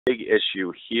big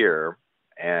issue here,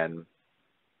 and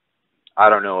I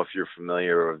don't know if you're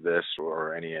familiar with this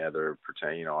or any other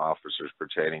officers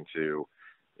pertaining to,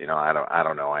 I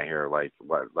don't know. I hear like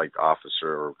what like officer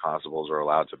or constables are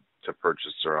allowed to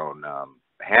purchase their own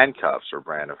handcuffs or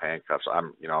brand of handcuffs.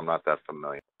 I'm not that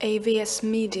familiar. AVS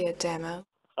Media Demo.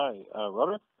 Hi,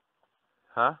 Roderic?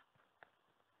 Huh?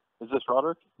 Is this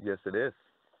Roderic? Yes, it is.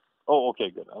 Oh, okay,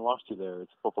 good. I lost you there.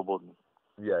 It's Popo Bowden.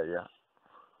 Yeah.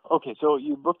 Okay, so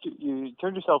you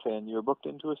turned yourself in. You were booked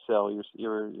into a cell.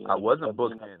 I wasn't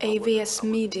booked in. AVS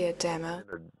Media Demo.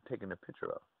 Taking a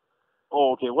picture of.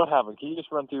 Oh, okay. What happened? Can you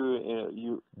just run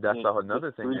through That's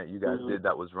another thing that you guys did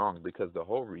that was wrong, because the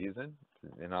whole reason,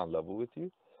 and I'll level with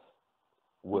you,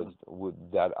 was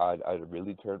that I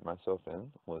really turned myself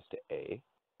in was to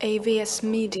AVS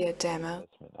Media Demo.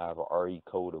 I have a RE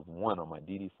code of 1 on my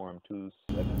DD form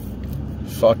 27.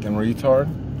 Fucking retard.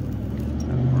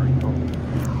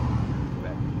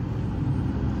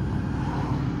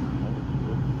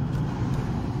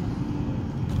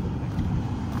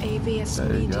 AVS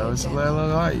There you Media go. It's a Demo. little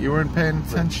light. You weren't paying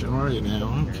attention, were you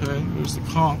now? Okay, there's the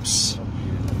cops.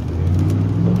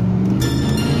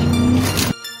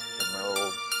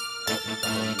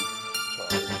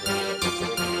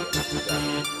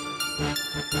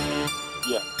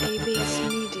 Yeah. AVS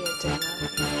Media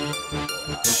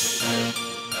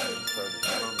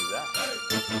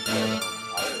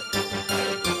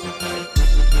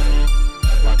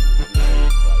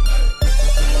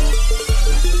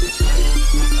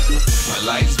My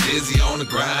life's busy on the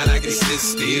grind, I can sit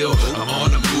still. I'm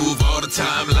on the move all the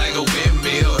time like a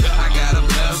windmill. I got a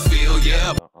blood feel,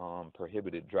 yeah.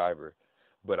 Prohibited driver,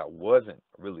 but I wasn't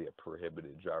really a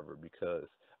prohibited driver because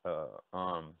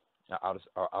out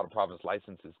of province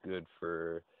license is good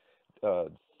for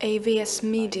AVS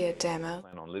Media Demo.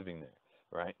 plan on living there,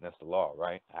 right? That's the law,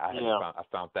 right? I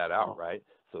found that out, right?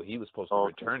 So he was supposed to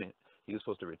return it. He was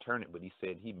supposed to return it, but he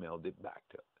said he mailed it back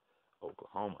to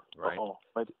Oklahoma, right?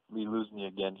 Might be losing you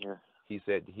again here. He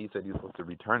said he was supposed to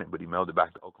return it, but he mailed it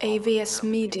back to Oklahoma. AVS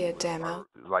Media Demo.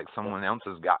 Like someone else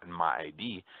has gotten my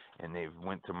ID, and they've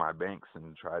went to my banks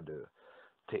and tried to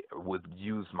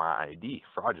use my ID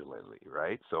fraudulently,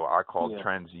 right? So I called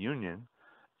TransUnion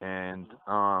and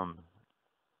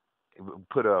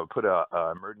put a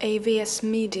emergency AVS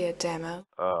Media Demo.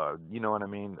 you know what I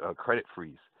mean, a credit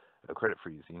freeze.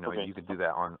 You could do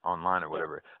that online or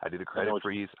whatever. I did a credit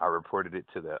freeze. I reported it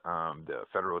to the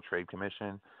Federal Trade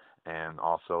Commission and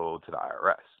also to the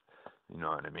IRS. You know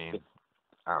what I mean?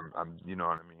 You know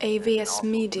what I mean? AVS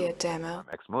Media Demo. I'm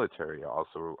ex-military. I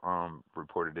also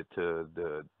reported it to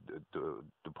the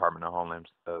Department of Homeland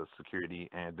Security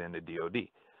and then the DOD,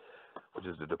 which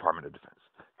is the Department of Defense.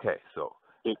 Okay, so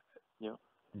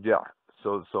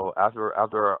So after I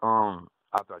did all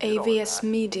AVS that,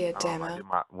 Media Demo.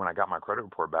 when I got my credit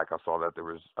report back, I saw that there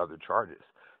was other charges.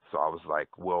 So I was like,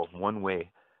 well, one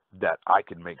way that I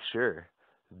can make sure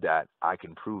that I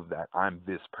can prove that I'm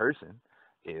this person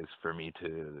is for me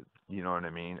to, you know what I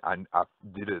mean? I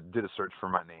did a search for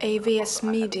my name. AVS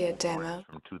Media Demo.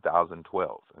 From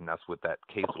 2012, and that's what that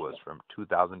case was, from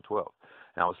 2012.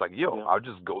 And I was like, yo, I'll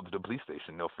just go to the police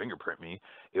station. They'll fingerprint me.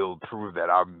 It'll prove that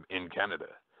I'm in Canada.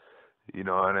 You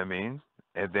know what I mean?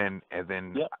 And then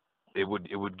it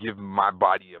would give my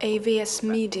body a AVS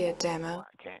Media Demo.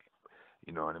 I can't.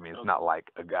 You know what I mean? It's not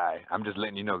like a guy. I'm just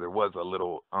letting you know there was a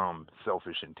little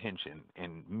selfish intention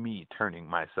in me turning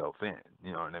myself in.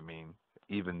 You know what I mean?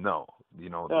 Even though,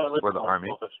 for the Army.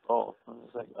 I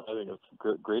think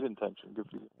it's great intention. Good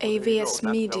for you. AVS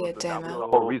Media That was Demo. the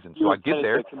whole reason. So I get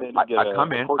there. I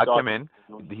come in.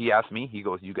 He asked me. He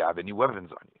goes, "You have any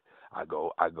weapons on you?" I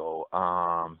go.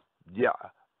 Yeah.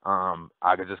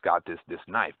 I just got this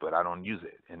knife, but I don't use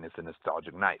it, and it's a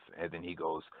nostalgic knife. And then he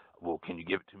goes, well, can you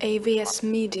give it to me? AVS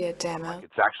Media Demo. Like,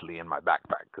 it's actually in my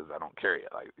backpack because I don't carry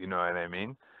it. Like, you know what I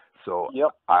mean? So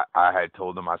I had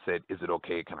told him, I said, is it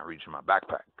okay? Can I reach in my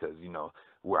backpack? Because,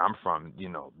 where I'm from,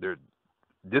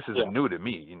 this isn't new to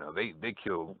me. They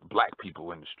kill black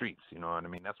people in the streets. You know what I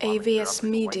mean? That's why AVS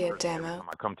Media Demo. Every time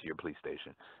I come to your police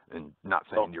station, and not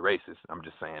saying you're racist. I'm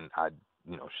just saying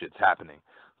shit's happening.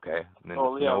 Okay. And then,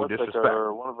 no disrespect. Like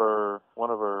one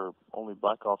of our only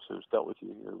black officers dealt with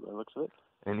you here. By the looks of it.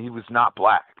 And he was not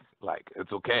black. Like,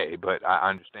 it's okay, but I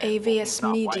understand. AVS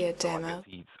Media white, Demo. So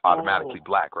he's automatically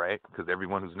black, right? Because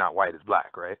everyone who's not white is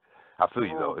black, right? I feel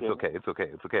you though. Okay. It's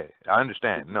okay. I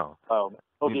understand. No.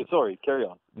 Okay. Sorry. Carry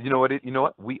on. You know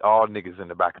what? We all niggas in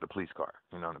the back of the police car.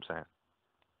 You know what I'm saying?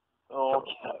 Oh,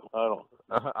 okay. I don't.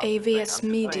 AVS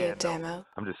Media Demo.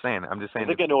 I'm just saying. I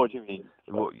think I know what you mean.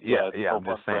 Well, yeah. I'm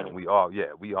just saying. We all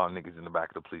niggas in the back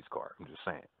of the police car. I'm just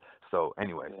saying. So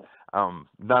anyway,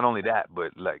 not only that,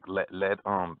 but like let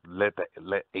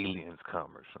aliens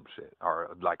come or some shit,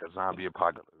 or like a zombie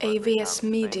apocalypse. AVS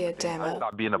Media Demo.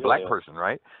 Stop being a black person,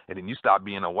 right? And then you stop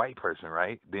being a white person,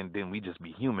 right? Then we just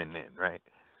be human then, right?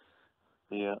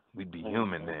 Yeah. We'd be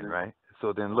human then, right?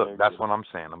 So then look, that's what I'm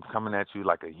saying. I'm coming at you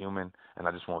like a human, and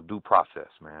I just want due process,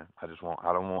 man. I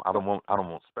don't want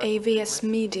special AVS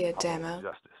Media Demo.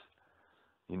 justice.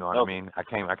 You know what I mean? I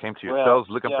came to your Well, cells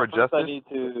looking for first justice.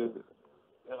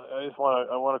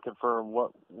 I want to confirm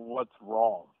what's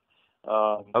wrong.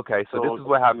 Okay, so this is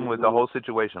what happened with the whole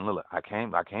situation. Look, I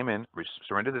came in,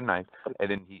 surrendered the knife, and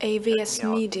then he AVS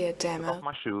Media took Demo. off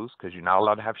my shoes because you're not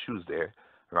allowed to have shoes there,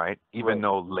 right? Even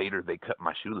though later they cut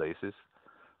my shoelaces.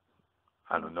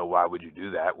 I don't know why would you do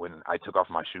that when I took off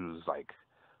my shoes, like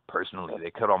personally.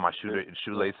 They cut all my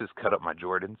shoelaces, cut up my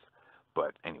Jordans.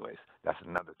 But anyways, that's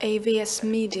another thing. AVS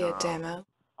Media Demo.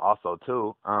 Also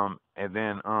too, and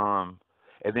then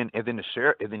the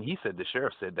sheriff, and then he said the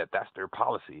sheriff said that that's their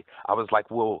policy. I was like,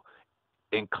 well,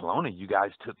 in Kelowna, you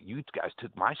guys took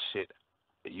my shit.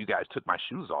 You guys took my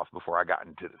shoes off before I got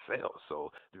into the cell.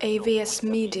 So AVS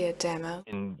Media Demo.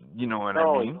 And you know what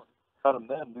I mean? You got them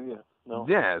then, do you? No.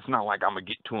 Yeah, it's not like I'm gonna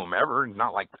get to them ever. It's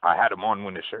not like I had them on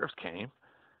when the sheriffs came.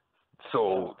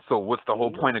 So what's the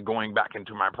whole point of going back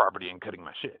into my property and cutting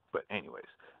my shit? But anyways,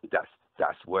 this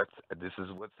is what's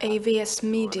AVS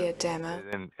Media Demo.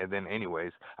 And then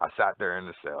anyways, I sat there in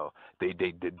the cell.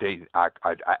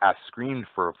 I screamed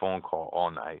for a phone call all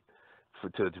night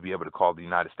to be able to call the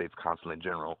United States Consulate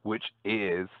General, which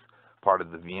is part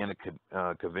of the Vienna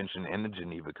Convention and the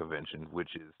Geneva Convention,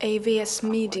 which is AVS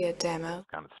Media Demo.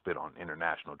 Kind of spit on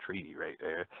international treaty right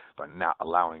there by not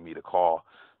allowing me to call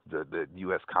the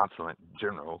U.S. Consulate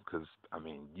General, because I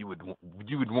mean you would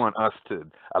want us to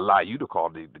allow you to call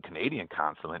the Canadian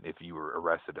consulate if you were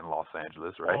arrested in Los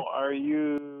Angeles, right? Oh, are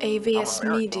you AVS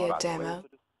Media Demo?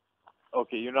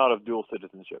 Okay, you're not of dual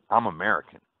citizenship. I'm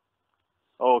American.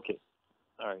 Oh, okay.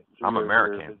 All right. So I'm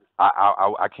American.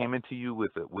 I came into you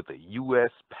with a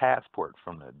U.S. passport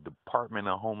from the Department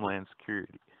of Homeland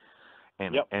Security,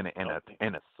 and a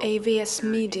AVS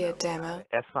Media Demo.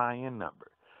 SIN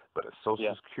number, but a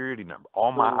Social Security number.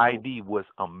 All my ID was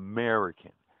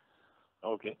American.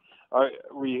 Okay. All right.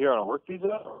 Were you here on a work visa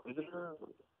or visitor?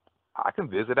 I can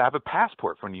visit. I have a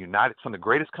passport from the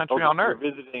greatest country on earth.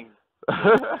 You're visiting.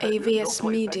 AVS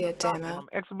Media Demo. I'm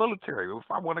ex-military. If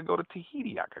I want to go to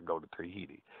Tahiti, I could go to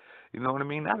Tahiti. You know what I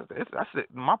mean? That's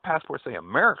it. My passport say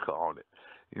America on it.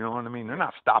 You know what I mean? They're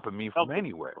not stopping me from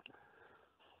anywhere.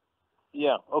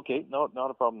 Yeah. Okay. No,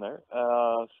 not a problem there.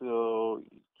 So.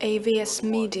 AVS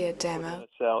Media Demo. In a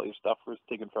cell, your stuff was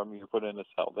taken from you. You put in a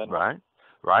cell. Then.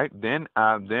 Right. Then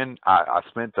I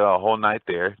spent the whole night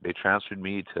there. They transferred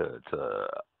me to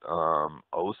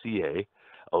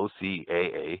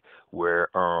OCAA, where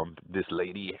this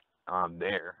lady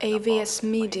there. AVS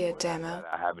Media Demo.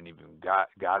 I haven't even got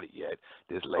it yet.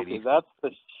 This lady. Okay, that's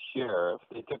the sheriff.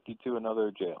 They took you to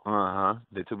another jail.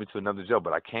 They took me to another jail,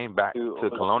 but I came back to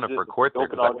Kelowna for court there.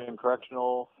 Okanagan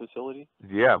Correctional Facility.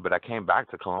 Yeah, but I came back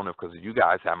to Kelowna because you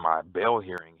guys had my bail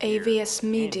hearing. AVS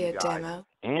Media Demo.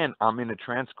 And I'm in the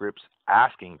transcripts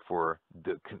asking for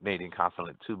the Canadian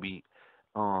consulate to be.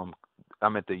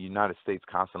 I'm at the United States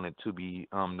consulate to be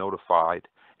notified,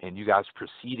 and you guys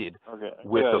proceeded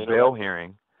with the bail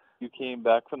hearing. You came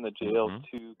back from the jail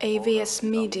to AVS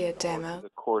Media Demo. To the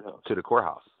courthouse. To the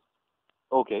courthouse.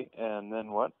 Okay, and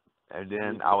then what? And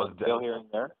then I was bail hearing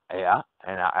there. Yeah,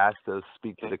 and I asked to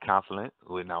speak to the consulate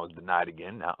when I was denied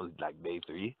again. That was like day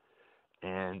 3,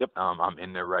 and I'm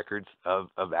in the records of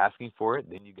asking for it.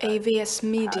 Then you guys AVS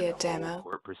Media Demo.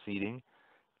 Court proceeding.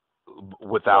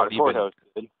 Without even,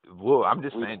 well, I'm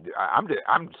just saying,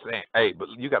 hey, but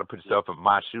you got to put yourself in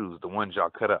my shoes, the ones y'all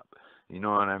cut up. You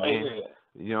know what I mean?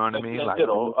 You know what I mean? Like,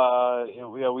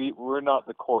 we're not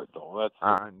the court though. That's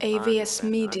AVS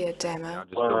Media Demo.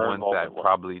 Just the ones that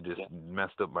probably just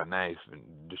messed up my knife and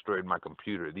destroyed my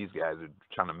computer. These guys are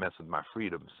trying to mess with my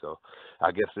freedom. So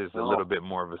I guess there's a little bit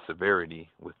more of a severity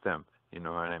with them. You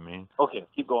know what I mean? Okay,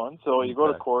 keep going. So you go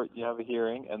to court, you have a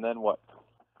hearing, and then what?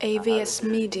 AVS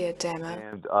Media Demo.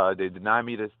 And they deny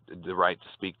me the right to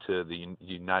speak to the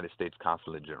United States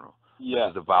Consulate General. Yeah.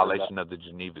 Which is a violation of the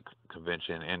Geneva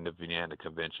Convention and the Vienna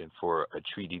Convention for a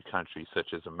treaty country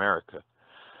such as America.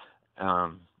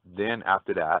 Then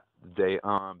after that, they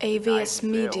AVS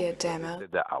Media Demo.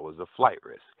 Said that I was a flight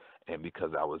risk, and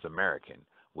because I was American,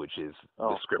 which is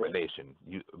discrimination.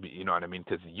 Great. You know what I mean?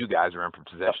 Because you guys are in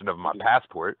possession of my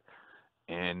passport.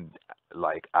 And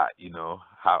like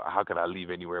how could I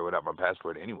leave anywhere without my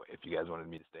passport anyway? If you guys wanted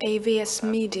me to stay, AVS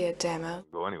Media Demo.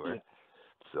 Go anywhere.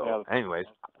 So, anyways,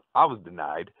 I was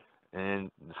denied, and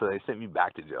so they sent me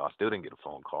back to jail. I still didn't get a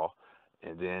phone call,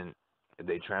 and then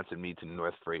they transferred me to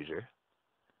North Fraser.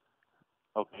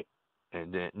 Okay.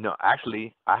 And then, no,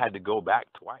 actually, I had to go back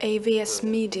twice. AVS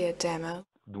Media Demo.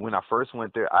 When I first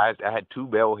went there, I had 2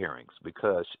 bail hearings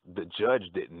because the judge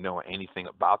didn't know anything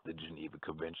about the Geneva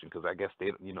Convention, because I guess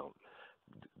they, you know,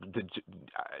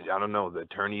 I don't know, the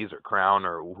attorneys or Crown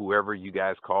or whoever you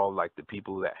guys call, like the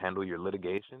people that handle your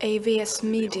litigation. AVS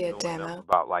Media they don't know Demo. enough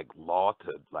about like law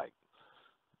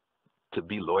to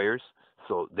be lawyers,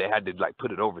 so they had to like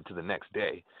put it over to the next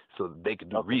day so they could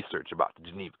do research about the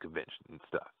Geneva Convention and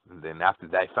stuff. And then after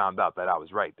they found out that I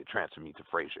was right, they transferred me to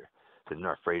Fraser, to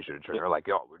North Fraser. They're like,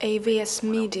 yo, AVS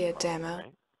Media Demo.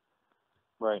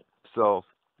 Right. So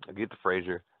I get to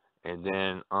Fraser, and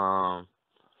then I'm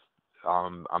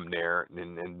there,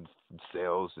 and then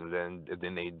sales, and then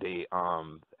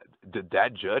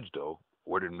that judge though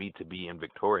ordered me to be in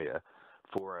Victoria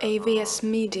for AVS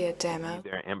Media Demo. to be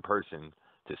there in person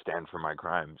to stand for my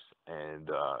crimes. And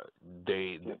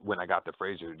when I got to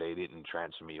Fraser, they didn't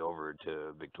transfer me over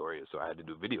to Victoria, so I had to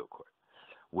do video court,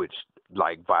 which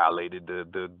like violated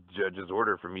the judge's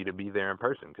order for me to be there in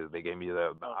person, because they gave me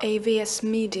the AVS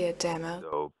Media Demo.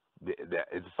 So that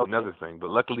is another thing. But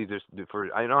luckily,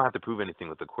 I don't have to prove anything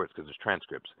with the courts because there's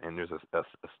transcripts and there's a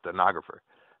stenographer,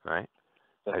 right?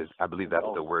 I believe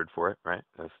that's the word for it, right?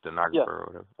 A stenographer or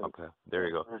whatever. Okay, there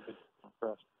you go.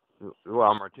 Well,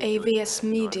 I'm articulate. AVS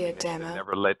Media They should Demo.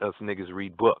 never let us niggas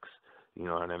read books. You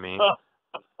know what I mean?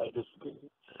 I disagree.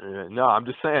 No, I'm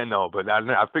just saying though. But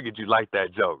I figured you liked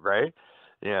that joke, right?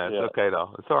 Yeah, it's okay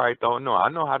though. It's all right though. No, I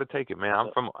know how to take it, man.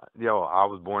 I'm from I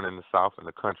was born in the South in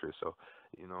the country, so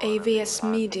you know. AVS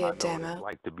Media I know Demo. what it's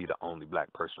like to be the only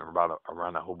black person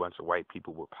around a whole bunch of white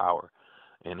people with power,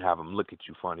 and have them look at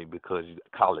you funny because you're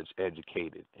college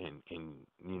educated and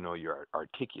you know you're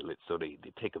articulate, so they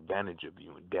take advantage of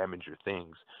you and damage your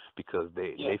things because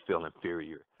they feel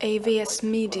inferior. AVS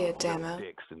Media Demo.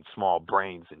 Dicks and small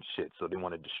brains and shit, so they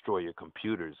want to destroy your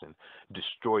computers and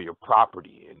destroy your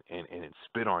property and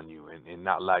spit on you and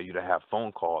not allow you to have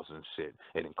phone calls and shit,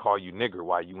 and then call you nigger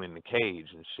while you in the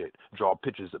cage and shit, draw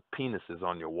pictures of penises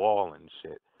on your wall and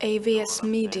shit. AVS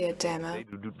Media Demo.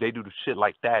 They do the shit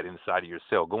like that inside of your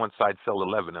cell. Go inside cell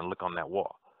 11 and look on that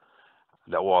wall.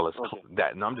 That wall is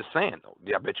that, and I'm just saying though.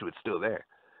 Yeah, I bet you it's still there.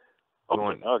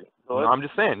 No, I'm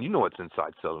just saying. You know what's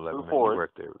inside cell 11. Man. You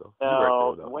work there though.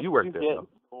 You work there though.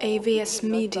 AVS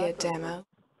Media Demo.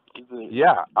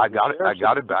 Yeah, I got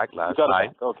it back last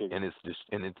night. Okay. And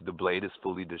the blade is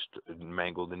fully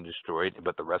mangled and destroyed,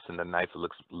 but the rest of the knife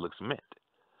looks mint.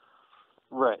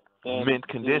 Right. And mint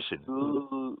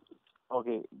condition.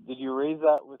 Okay. Did you raise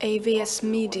that with AVS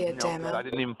Media No, Demo? I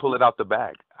didn't even pull it out the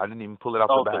bag. The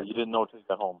bag. You didn't know to take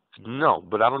that home. No,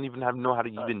 but I don't even know how to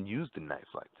even use the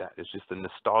knife like that. It's just a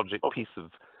nostalgic piece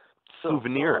of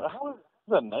souvenir. How does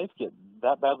that knife get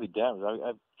that badly damaged?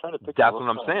 I'm trying to pick. That's what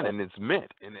I'm saying, and it's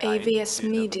mint. And AVS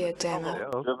Media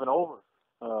Demo. Driven over.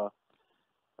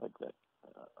 Like that.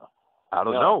 I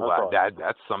don't know.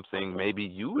 That's something maybe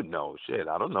you would know. Shit,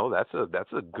 I don't know. That's a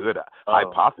good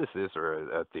hypothesis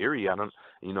or a theory. I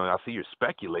see you're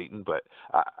speculating, but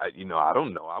I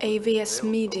don't know. AVS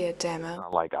Media Demo.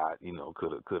 Not like I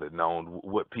could have known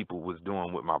what people was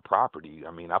doing with my property.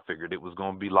 I mean, I figured it was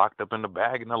going to be locked up in a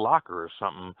bag in the locker or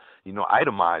something,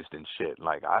 itemized and shit.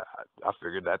 Like I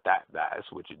figured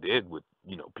that's what you did with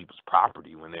people's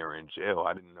property when they were in jail.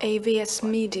 I didn't know. AVS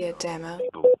Media Demo.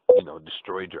 People,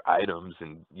 destroyed your items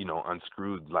and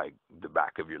unscrewed like the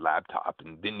back of your laptop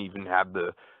and didn't even have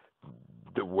the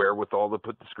wherewithal to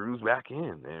put the screws back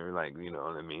in. They were like, you know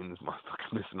what I mean, this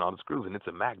motherfucker missing all the screws, and it's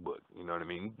a MacBook. You know what I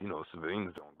mean?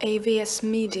 Civilians don't. AVS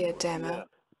Media Demo.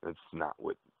 That's not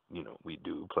what we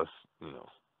do. Plus,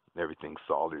 everything's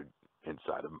soldered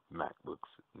inside of MacBooks.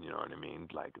 You know what I mean?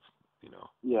 Like it's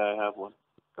Yeah, I have one.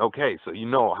 Okay, so you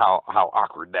know how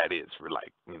awkward that is for what I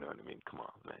mean? Come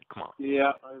on, man, come on.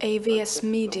 Yeah. AVS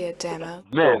Media Demo.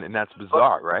 Man, and that's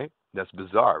bizarre, right? That's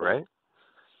bizarre, right?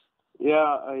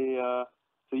 Yeah,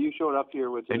 so you showed up here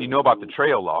with. And you know about the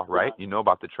trail law, right? You know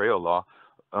about the trail law,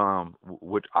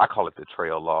 which I call it the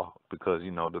trail law because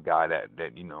the guy that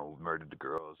murdered the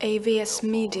girls. AVS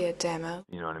Media Demo.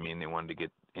 You know what I mean? They wanted to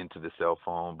get into the cell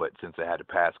phone, but since they had a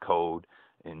pass code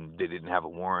and they didn't have a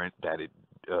warrant, that it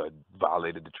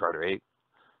violated the Charter 8.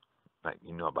 Like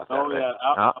about that. Oh right?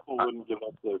 Yeah, Apple wouldn't give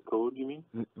up the code. You mean?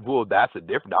 Well, that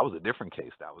was a different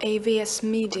case. That was AVS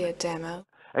Media Demo.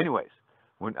 Anyways,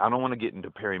 I don't want to get into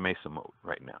Perry Mason mode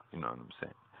right now. You know what I'm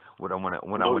saying?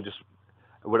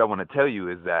 what I want to tell you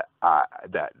is that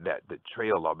that the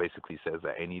trail law basically says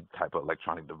that any type of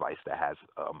electronic device that has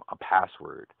a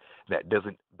password that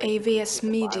doesn't AVS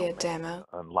Media Demo.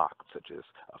 unlock, such as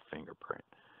a fingerprint,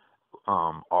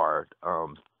 or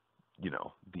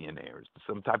DNA or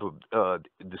some type of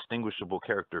distinguishable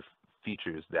character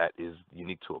features that is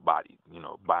unique to a body,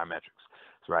 biometrics,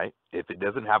 right? If it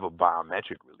doesn't have a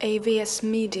biometric release, AVS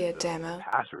Media Demo.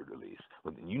 password release,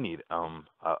 well, then you need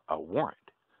a warrant,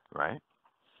 right?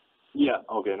 Yeah.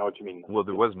 Okay. I know what you mean. Well,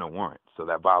 there was no warrant, so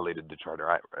that violated the Charter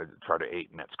 8,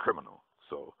 and that's criminal.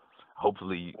 So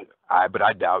hopefully, but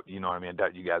I doubt, I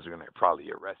doubt you guys are going to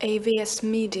probably arrest AVS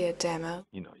Media Demo.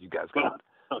 you guys got.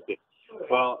 Okay.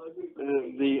 Well,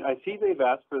 I see they've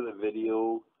asked for the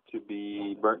video to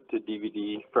be burnt to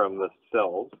DVD from the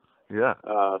cells. Yeah.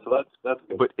 So that's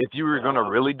good. But if you were going to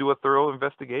really do a thorough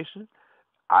investigation,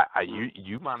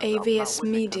 you might AVS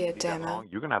Media Demo.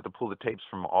 You're going to have to pull the tapes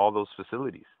from all those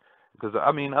facilities, because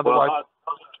otherwise.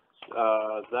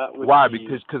 That would why? be...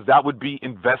 Because that would be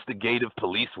investigative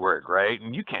police work, right?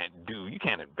 And you can't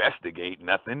investigate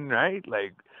nothing, right?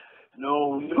 Like,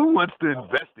 no. Who wants to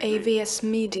investigate? AVS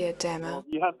Media Demo. Well,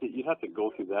 you have to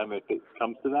go through them if it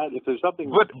comes to that. If there's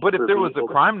something. But if there was a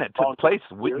crime that took place,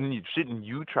 shouldn't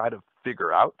you try to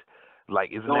figure out?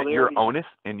 Like, isn't that your onus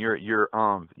and your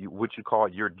what you call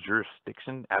your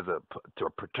jurisdiction as to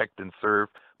protect and serve?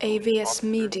 AVS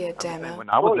Media Demo. When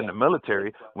I was in the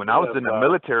military,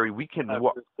 we can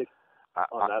on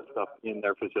that stuff in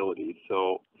their facilities.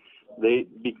 So they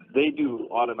do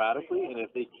automatically, and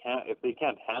if they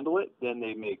can't handle it, then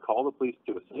they may call the police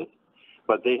to assist.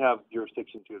 But they have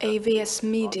jurisdiction to AVS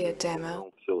Media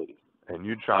Demo. Facilities. And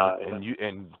you try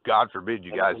and God forbid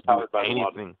you guys do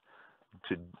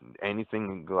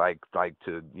anything like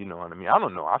to what I mean. I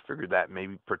don't know. I figured that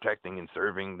maybe protecting and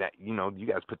serving, that you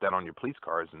guys put that on your police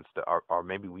cars and stuff, or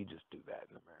maybe we just do that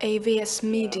in America. AVS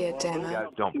Media Demo. You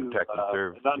guys don't protect and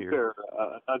serve here.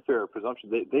 Unfair presumption.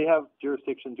 They have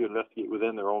jurisdiction to investigate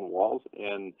within their own walls,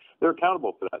 and they're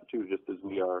accountable for that too, just as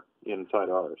we are inside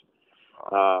ours.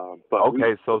 So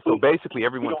basically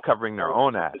everyone's covering their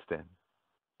own ass then.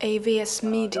 AVS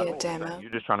Media Demo.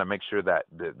 You're just trying to make sure that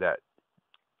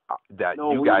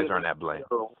you guys aren't at blame.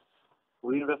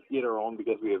 We investigate our own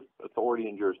because we have authority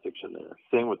and jurisdiction there.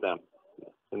 Same with them,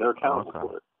 and they're accountable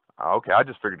for it. Okay, I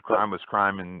just figured crime was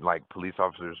crime, and like police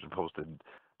officers are supposed to.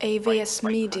 AVS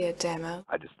Media Demo.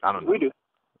 I don't know. We do.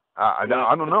 I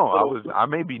don't know. I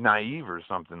may be naive or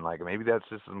something. Like maybe that's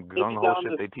just some gung ho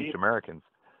shit they teach Americans.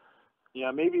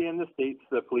 Yeah, maybe in the States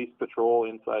the police patrol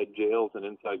inside jails and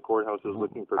inside courthouses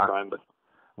looking for crime, but.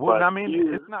 Well, I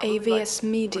mean, it's not AVS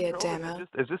Media Demo.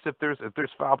 It's just if there's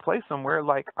foul play somewhere,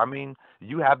 like I mean,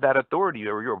 you have that authority,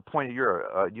 or you're appointed.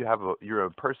 You're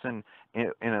a person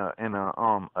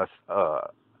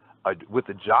with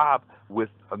a job with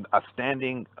a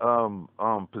standing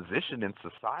position in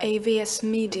society. AVS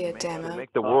Media Demo. To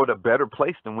make the world a better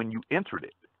place than when you entered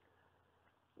it.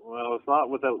 Well, it's not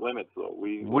without limits, though.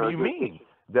 What do you mean?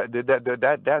 That's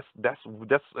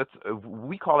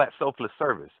we call that selfless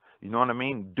service. You know what I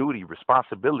mean? Duty,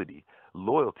 responsibility,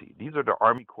 loyalty. These are the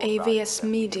Army Corps AVS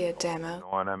Media Demo. You know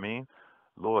what I mean?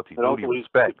 Loyalty, duty,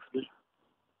 respect,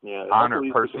 honor,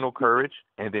 personal courage,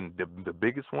 and then the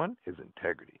biggest one is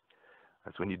integrity.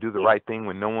 That's when you do the right thing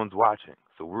when no one's watching.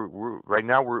 So right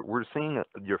now we're seeing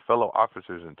your fellow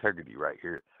officers' integrity right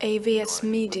here. AVS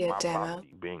Media Demo.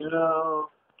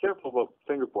 Careful about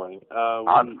finger pointing.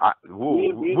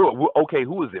 Okay,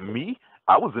 who was it? Me?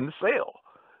 I was in the cell.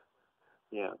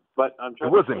 Yeah, but I'm trying.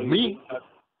 It wasn't me.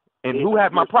 And who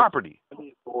had my property?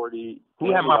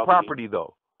 Who had my property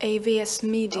though? AVS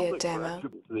Media Demo.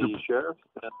 The sheriff.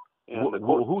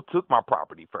 Who took my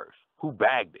property first? Who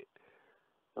bagged it?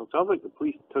 It sounds like the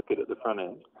police took it at the front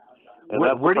end.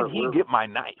 Where did he get my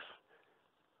knife?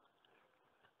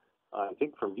 I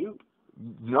think from you.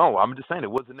 No, I'm just saying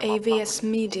it wasn't in my AVS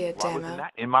Media Demo. Why wasn't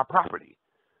that in my property?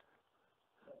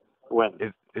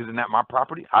 When? Isn't that my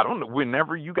property? I don't know.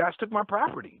 Whenever you guys took my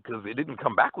property, because it didn't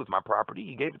come back with my property.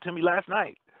 He gave it to me last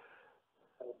night.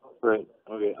 Right.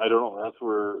 Okay. I don't know. That's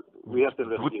where we have to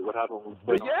investigate what happened.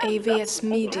 AVS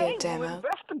Media Demo.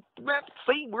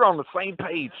 See, we're on the same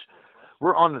page.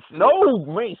 We're on the. No,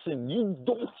 Macen, you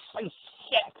don't say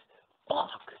shit.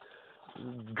 Fuck.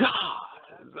 God.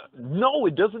 No,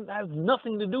 it doesn't have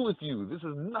nothing to do with you. This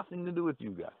has nothing to do with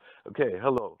you guys. Okay.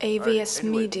 Hello. AVS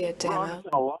Media Demo.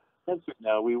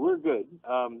 Now we were good.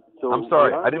 So I'm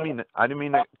sorry. I didn't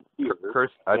mean to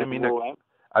curse. I didn't mean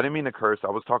to curse. I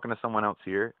was talking to someone else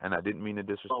here, and I didn't mean to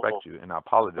disrespect you, and I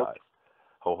apologize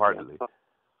wholeheartedly.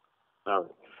 All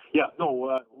right. Yeah,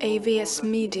 no. AVS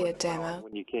Media Demo.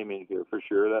 When you came in here, for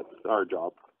sure, that's our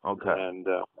job. Okay. And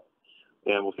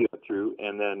we'll see that through,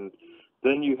 and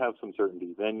then you have some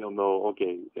certainty. Then you'll know,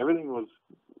 okay, everything was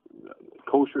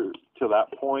kosher to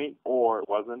that point, or it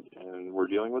wasn't, and we're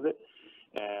dealing with it.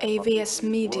 And AVS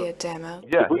Media Demo.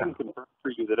 if we can confirm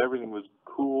for you that everything was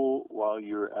cool while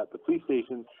you're at the police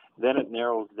station, then it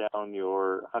narrows down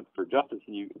your hunt for justice,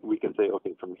 and we can say,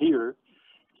 okay, from here's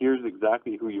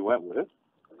exactly who you went with.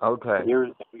 Okay.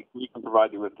 We can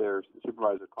provide you with their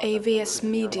supervisor. AVS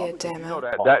Media Demo. You know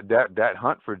that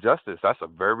hunt for justice, that's a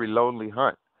very lonely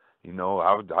hunt. You know,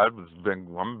 I've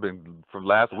been from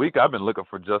last week. I've been looking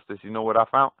for justice. You know what I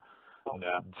found?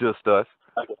 Yeah. Just us.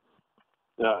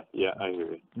 Yeah, I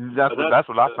hear you. That's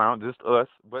what I found. Just us.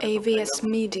 But AVS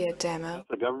Media Demo. That's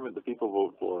the government the people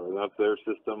vote for. That's their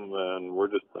system, and we're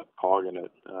just a cog in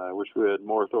it. I wish we had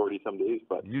more authority some days,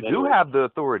 but you do have the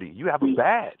authority. You have a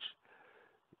badge.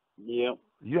 Yeah.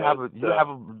 You have a.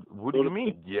 What do you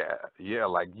mean? Yeah.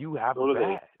 Like you have a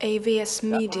badge. AVS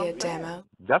Media Demo.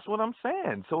 That's what I'm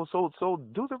saying. So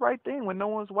do the right thing when no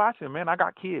one's watching, man. I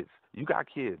got kids. You got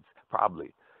kids,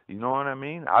 probably. You know what I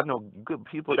mean? I know good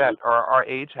people that are our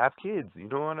age have kids. You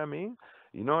know what I mean?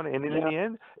 You know, and in the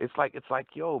end, it's like,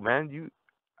 yo, man, you.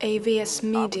 AVS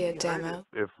Media Demo.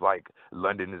 If like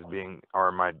London is being,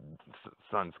 or my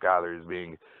son Skylar is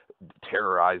being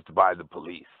terrorized by the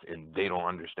police, and they don't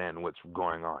understand what's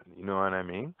going on. You know what I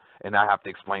mean? And I have to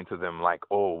explain to them like,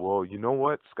 oh, well, you know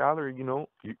what, Skylar, you know,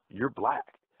 you're black.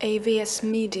 AVS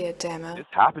Media Demo. This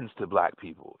happens to black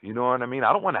people. You know what I mean?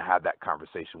 I don't want to have that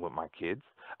conversation with my kids.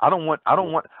 I don't want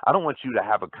you to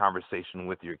have a conversation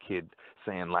with your kid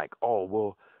saying like, oh,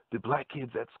 well, the black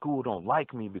kids at school don't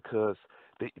like me because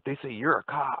they say you're a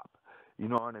cop. You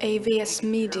know what I mean? AVS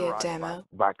Media Demo.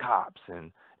 By cops,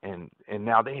 and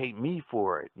now they hate me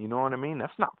for it. You know what I mean?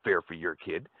 That's not fair for your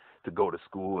kid to go to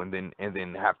school and then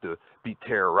have to be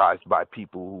terrorized by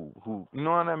people who you know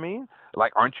what I mean?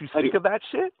 Like, aren't you sick of that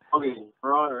shit? Okay,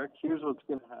 Roderic, here's what's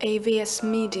going to happen. AVS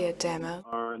Media Demo.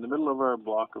 We're in the middle of our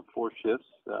block of 4 shifts,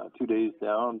 2 days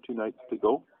down, 2 nights to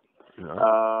go.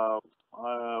 Yeah.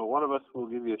 One of us will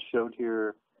give you a shout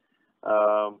here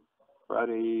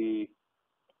Friday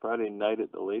night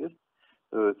at the latest.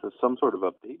 So it's some sort of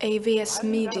update. AVS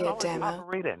Media Demo.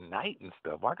 Operate at night and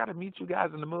stuff. I gotta meet you guys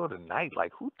in the middle of the night.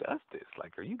 Like, who does this?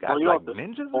 Like, are you guys like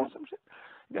ninjas or some shit?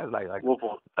 You guys like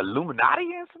Illuminati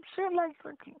and some shit? Like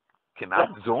can I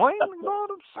join? You know what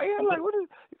I'm saying? Like, what is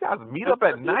you guys meet up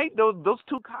at night? Those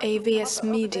two cops. AVS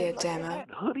Media Demo. They had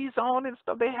hoodies on and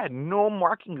stuff. They had no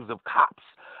markings of cops.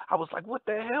 I was like, what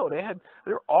the hell?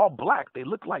 They're all black. They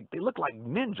look like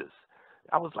ninjas.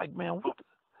 I was like, man,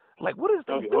 what is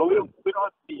that? Well, we don't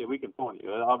have to see you. We can phone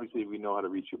you. Obviously, we know how to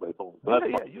reach you by phone. So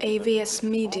AVS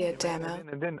Media Demo.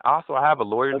 And then also, I have a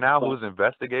lawyer now who's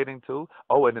investigating too.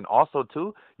 Oh, and then also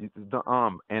too,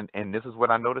 and this is what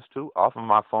I noticed too, off of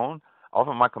my phone, off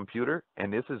of my computer,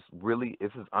 and this is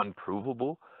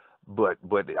unprovable, but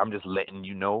I'm just letting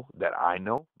you know that I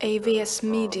know. AVS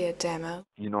Media Demo.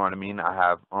 You know what I mean? I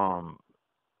have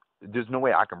there's no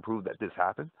way I can prove that this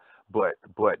happened. But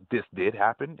this did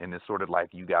happen, and it's sort of like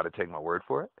you got to take my word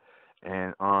for it.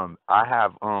 And I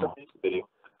have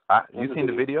you seen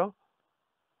the video?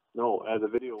 No, as a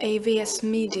video. AVS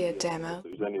Media Demo.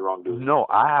 If there's any wrongdoing. No,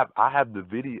 I have the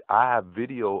video. I have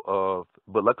video of,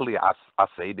 but luckily I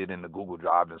saved it in the Google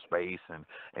Drive and space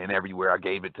and everywhere. I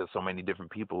gave it to so many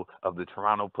different people of the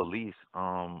Toronto police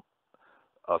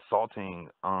assaulting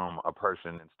a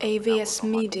person. AVS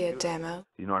Media Demo.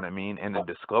 You know what I mean? And a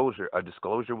disclosure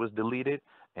was deleted,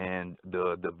 and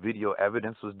the video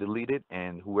evidence was deleted,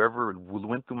 and whoever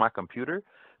went through my computer,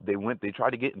 they tried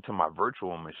to get into my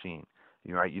virtual machine.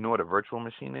 You know what a virtual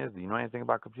machine is? Do you know anything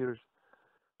about computers?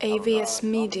 AVS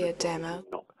Media Demo.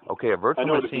 Okay, a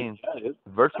virtual machine.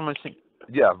 Virtual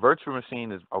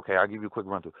machine is, okay, I'll give you a quick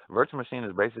run through. Virtual machine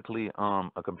is basically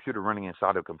a computer running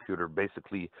inside a computer,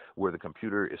 basically where the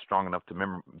computer is strong enough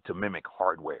to mimic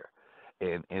hardware.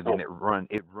 And then it runs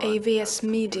AVS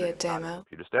Media Demo.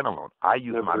 Computer standalone. I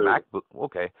use my MacBook.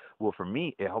 Okay, well, for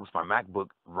me, it helps my MacBook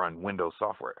run Windows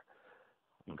software.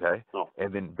 Okay,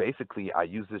 and then basically I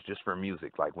use this just for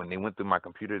music. Like when they went through my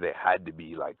computer, they had to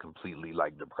be like completely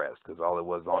like depressed because all it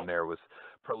was on there was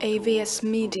AVS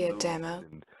Media Demo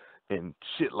and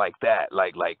shit like that,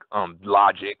 like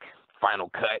Logic, Final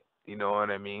Cut, You know what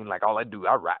I mean? Like all I do,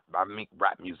 I rap. I make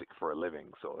rap music for a living.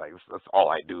 So like that's all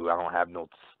I do. I don't have no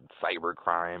cyber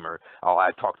crime or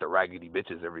I talk to raggedy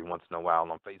bitches every once in a while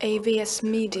on Facebook. AVS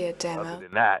Media Other Demo.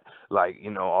 than that, like,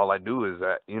 you know, all I do is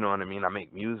that, you know what I mean? I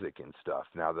make music and stuff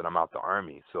now that I'm out the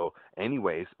Army. So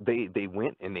anyways, they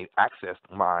went and they accessed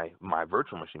my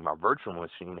virtual machine. My virtual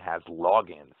machine has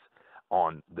logins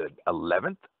on the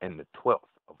 11th and the 12th.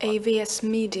 AVS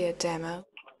Media Demo.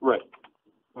 Right.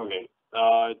 Okay.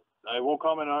 I won't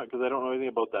comment on it because I don't know anything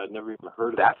about that. I've never even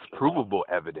heard of That's that. provable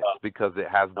evidence because it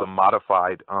has the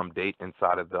modified date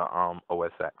inside of the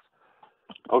OSX.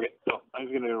 Okay. So I'm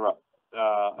just going to interrupt.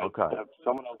 Okay. I have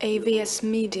someone else AVS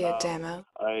Media Demo.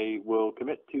 I will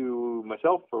commit to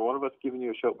myself for one of us giving you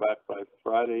a shout back by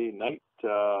Friday night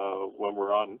when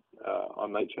we're on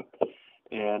night shift.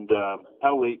 And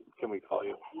how late can we call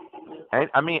you?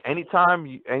 I mean, anytime.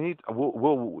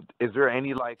 Is there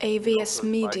any like AVS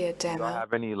Media do Demo. I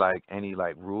have any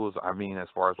rules? I mean, as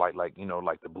far as like you know,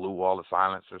 like the blue wall of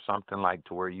silence or something, like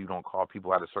to where you don't call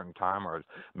people at a certain time, or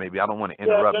maybe I don't want to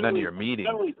interrupt none of your meetings.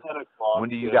 Generally 10 o'clock. When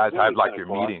do you guys have like your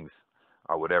meetings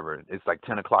or whatever? It's like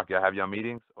 10 o'clock. Y'all have your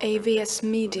meetings. AVS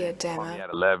Media Call Demo. me at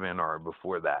 11 or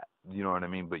before that. You know what I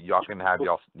mean? But y'all can have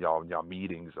y'all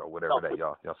meetings or whatever that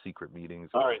y'all secret meetings.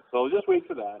 All right, so just wait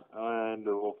for that, and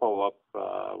we'll follow up.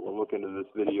 We'll look into this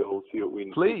video, see what we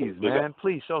need. Please, man,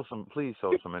 please show some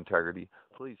integrity.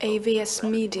 Please. AVS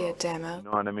Media Demo. You know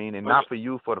what I mean? And not for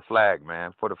you, for the flag,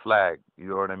 man. For the flag. You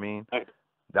know what I mean? Okay.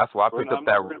 That's why I picked up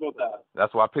that.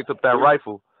 That's why I picked up that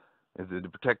rifle, is to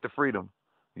protect the freedom.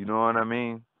 You know what I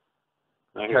mean?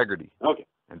 Integrity. Okay.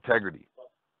 Integrity.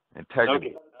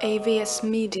 Integrity. Okay. AVS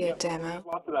Media Demo.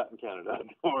 Lots of that in Canada.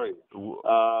 Don't worry.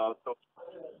 So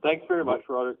thanks very much,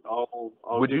 Roderic. I'll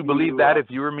would you believe that if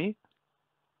you were me?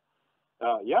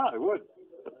 Yeah, I would.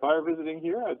 If I were visiting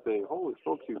here, I'd say, holy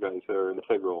smokes, you guys are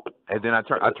integral. And then I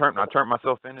turned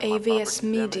myself in. AVS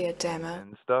Media Demo.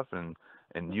 And stuff, and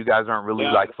you guys aren't really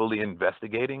like fully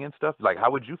investigating and stuff. Like, how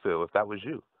would you feel if that was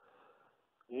you?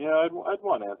 Yeah, I'd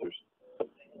want answers.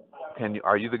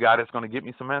 Are you the guy that's going to get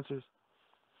me some answers?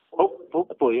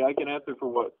 Hopefully, I can answer for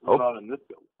what went on in this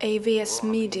building. AVS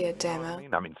Media Demo.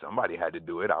 I mean, somebody had to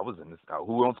do it. I was in this.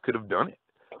 Who else could have done it?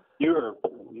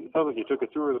 It sounds like you took a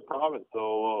tour of the province,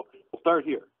 so we'll start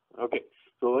here. Okay,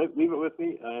 so leave it with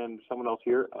me and someone else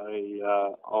here.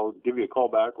 I'll give you a call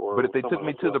back. But if they took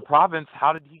me to the province,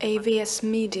 how did he? AVS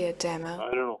Media Demo.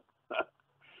 I don't know.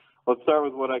 Let's start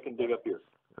with what I can dig up here.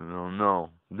 No,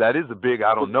 that is a big.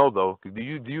 I don't know though.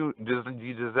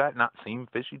 Does that not seem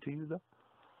fishy to you though?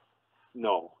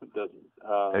 No, it doesn't.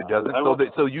 It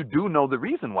doesn't. So you do know the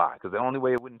reason why? Because the only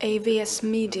way it wouldn't. AVS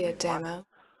Media Demo.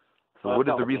 So what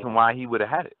is the reason why he would have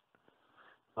had it?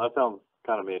 That sounds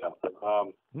kind of made up.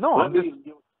 No,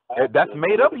 that's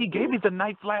made up. He gave me the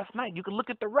knife last night. You can look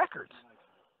at the records.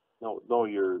 No,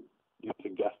 you're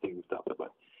suggesting stuff.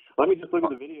 But let me just look at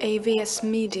the video. AVS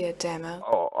Media Demo.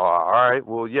 Oh, all right.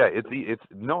 Well, yeah. It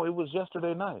was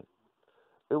yesterday night.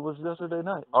 It was yesterday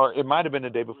night, or it might have been the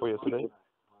day before yesterday.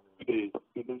 2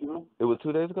 days ago? It was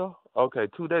 2 days ago? Okay,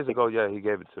 2 days ago, yeah, he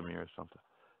gave it to me or something.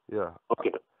 Yeah.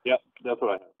 Okay. Yep, that's what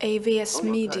I have. AVS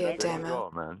Media Demo.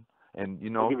 Go, man. And,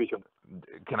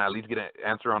 can I at least get an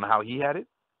answer on how he had it?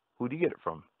 Who did he get it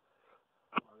from?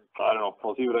 I don't know.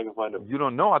 I'll see what I can find out. You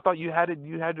don't know? I thought you had it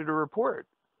to report.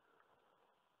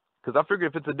 Because I figure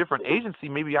if it's a different agency,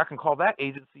 maybe I can call that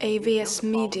agency. AVS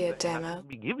Media Demo.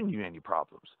 Be giving you any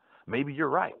problems. Maybe you're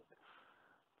right.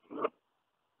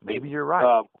 Maybe you're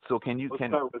right. So can you tell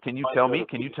me?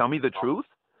 Can you tell me the truth?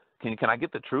 Can I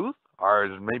get the truth?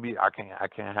 Or maybe I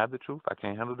can't have the truth. I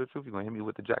can't handle the truth. You're gonna hit me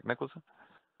with the Jack Nicholson?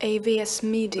 AVS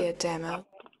Media Demo.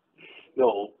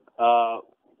 No. I'll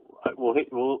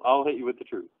hit you with the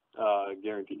truth.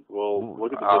 Guaranteed. We'll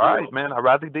look at the video. All right, man. I'd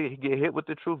rather get hit with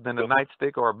the truth than a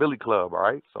nightstick or a billy club. All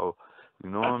right. So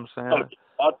you know what I'm saying? Okay.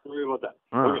 Not to worry about that.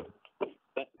 Okay.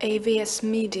 AVS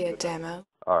Media Demo.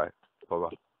 All right.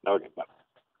 Bye-bye. Okay. Bye.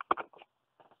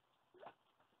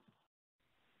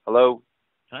 Hello?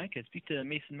 Hi, can I speak to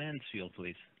Macen Mansfield,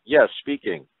 please? Yes,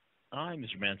 speaking. Hi,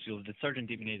 Mr. Mansfield. It's Sergeant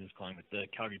David Nathan calling with the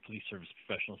Calgary Police Service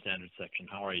Professional Standards Section.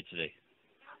 How are you today?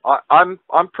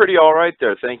 I'm pretty all right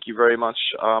there. Thank you very much.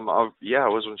 I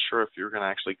wasn't sure if you were going to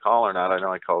actually call or not. I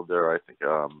know I called there, I think,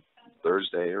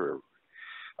 Thursday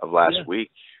of last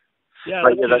week. Yeah,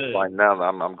 but that's fine. Now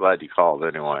I'm glad you called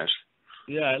anyways.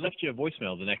 Yeah, I left you a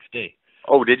voicemail the next day.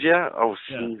 Oh, did you? Oh,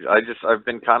 see, yeah. I've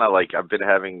been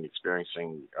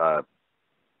experiencing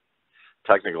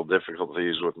technical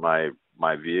difficulties with my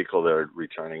vehicle there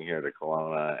returning here to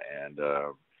Kelowna, and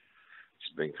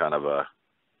it's been kind of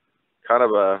kind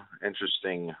of a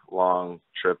interesting long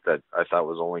trip that I thought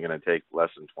was only going to take less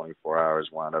than 24 hours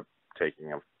wound up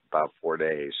taking about 4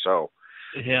 days. So,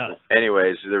 yeah.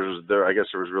 Anyways, I guess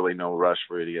there was really no rush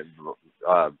for you to get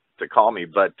to call me,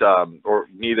 but or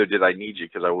neither did I need you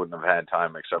because I wouldn't have had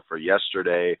time except for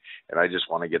yesterday, and I just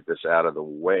want to get this out of the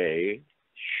way.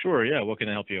 Sure. Yeah. What can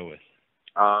I help you with?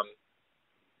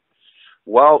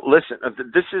 Well, listen,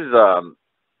 this is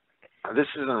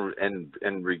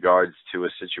in regards to a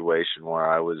situation where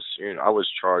I was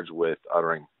charged with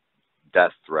uttering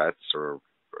death threats or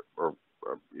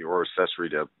accessory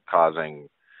to causing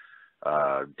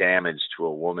damage to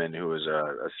a woman who was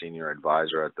a senior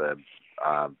advisor at the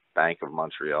Bank of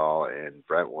Montreal in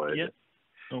Brentwood. Yep.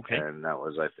 Okay. And that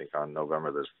was, I think, on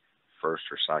November the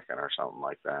 1st or 2nd or something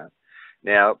like that.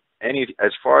 Now,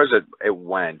 as far as it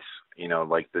went,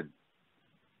 like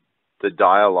the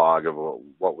dialogue of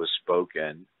what was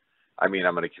spoken, I mean,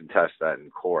 I'm going to contest that in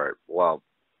court. Well,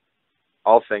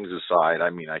 all things aside, I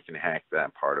mean, I can hack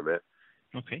that part of it.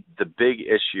 Okay. The big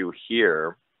issue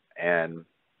here, and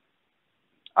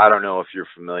I don't know if you're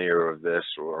familiar with this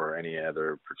or any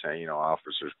other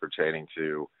officers pertaining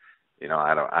to,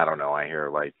 I don't know. I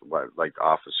hear like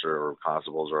officer or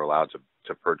constables are allowed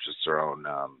to purchase their own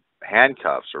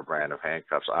handcuffs or brand of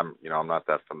handcuffs. I'm not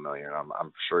that familiar.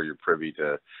 I'm sure you're privy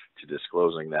to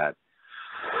disclosing that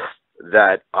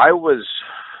I was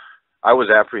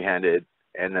apprehended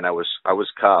and then I was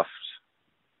cuffed.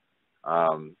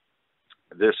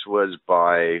 This was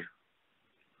by,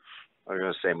 I'm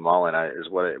going to say Mullen is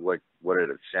what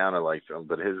it sounded like to him,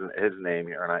 but his name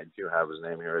here, and I do have his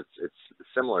name here. It's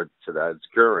similar to that. It's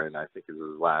Gurin, I think, is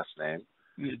his last name.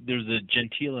 There's a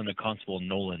Gentile and a constable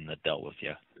Nolan that dealt with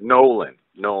you. Nolan.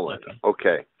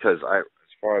 Okay. Because as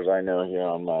far as I know here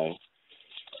on my,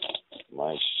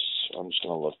 I'm just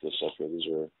going to look this up here. This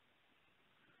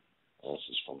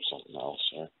is from something else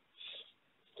here.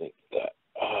 I think that.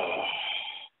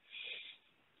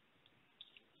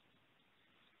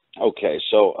 Okay,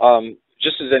 so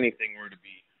just as anything were to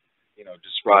be,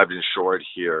 described in short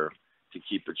here, to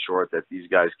keep it short, that these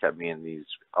guys kept me in these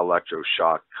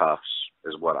electroshock cuffs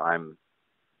is what I'm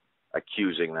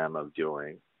accusing them of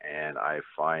doing, and I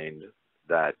find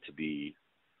that to be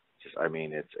just, I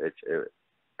mean, it's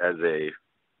as a,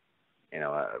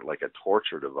 like a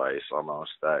torture device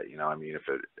almost. That I mean, if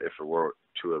it were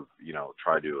to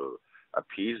try to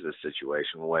appease the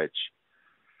situation, which.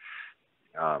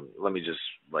 Let me just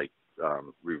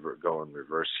go in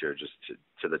reverse here. Just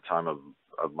to the time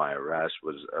of my arrest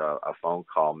was a phone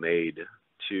call made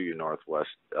to your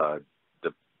Northwest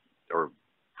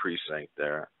precinct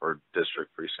there, or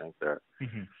district precinct there,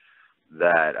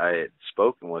 that I had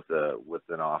spoken with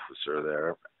an officer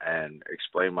there and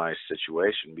explained my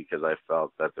situation because I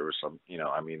felt that there was some there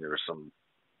was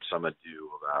some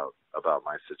ado about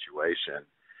my situation.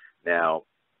 Now,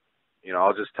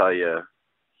 I'll just tell you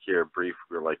here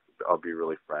briefly, I'll be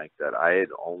really frank, that I had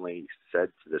only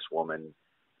said to this woman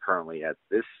currently at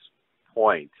this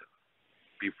point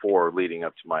before leading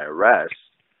up to my arrest,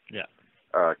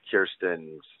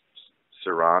 Kirsten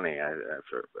Serrani,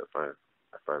 if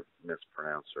I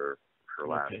mispronounce her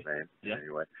last name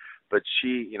anyway, but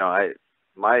she,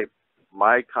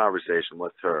 my conversation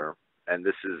with her, and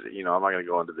this is, I'm not going to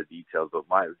go into the details, but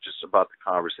just about the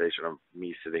conversation of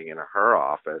me sitting in her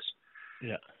office.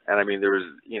 Yeah. And I mean, there was,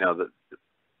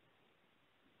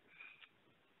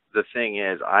 the thing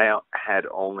is, I had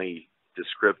only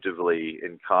descriptively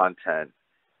in content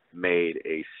made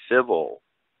a civil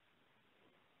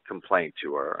complaint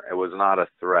to her. It was not a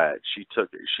threat. She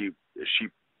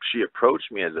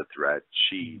approached me as a threat.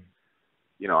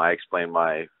 I explained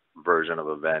my version of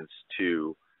events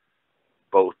to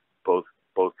both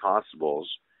constables,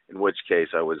 in which case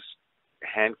I was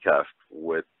handcuffed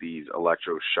with these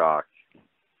electroshock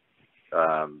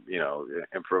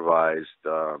improvised,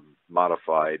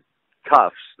 modified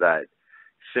cuffs that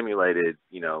simulated,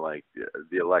 like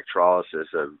the electrolysis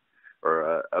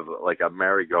of like a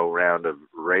merry-go-round of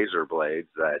razor blades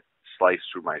that sliced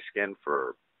through my skin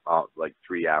for like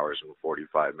 3 hours and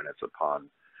 45 minutes upon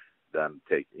them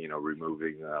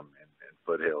removing them in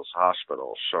Foothills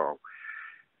Hospital. So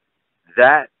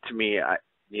that to me,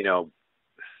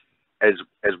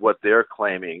 as what they're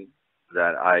claiming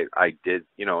that I did,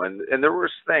 and there were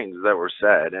things that were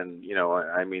said, and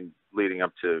I mean, leading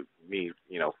up to me,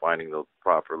 finding the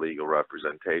proper legal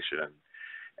representation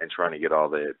and trying to get all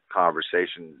the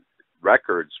conversation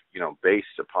records,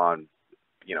 based upon,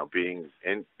 being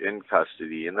in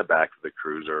custody in the back of the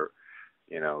cruiser,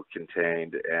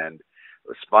 contained and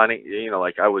spinning,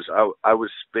 like I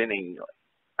was spinning.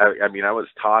 I mean, I was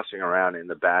tossing around in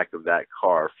the back of that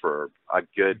car for a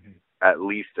good at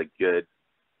least a good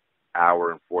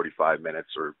hour and 45 minutes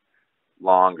or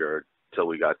longer till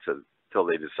they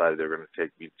decided they were going to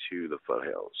take me to the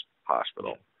Foothills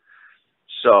Hospital.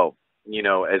 So, you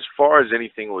know, as far as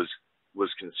anything was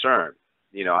concerned,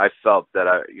 you know, I felt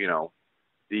that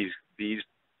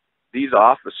these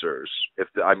officers, if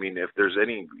there's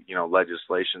any, you know,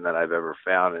 legislation that I've ever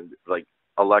found, and like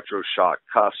electroshock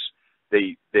cuffs,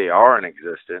 they are in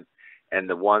existence, and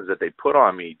the ones that they put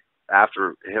on me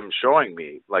after him showing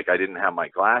me, like, I didn't have my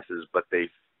glasses, but they,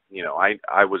 you know, I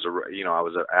was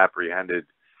apprehended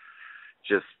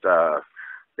just a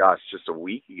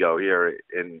week ago here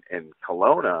in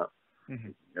Kelowna,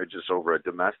 just over a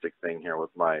domestic thing here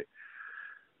with my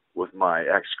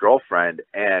ex-girlfriend,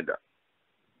 and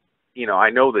you know, I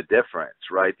know the difference,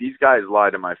 right? These guys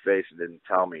lied in my face and didn't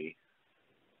tell me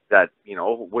that, you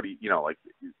know, like,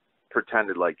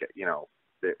 pretended like, you know,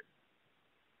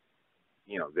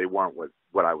 they weren't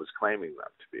what I was claiming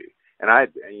them to be. And I,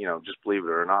 you know, just believe it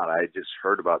or not, I just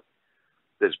heard about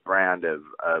this brand of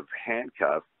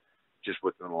handcuff just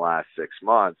within the last 6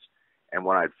 months. And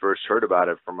when I first heard about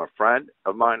it from a friend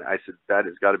of mine, I said, that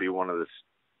has got to be one of the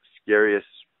scariest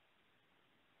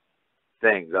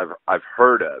things I've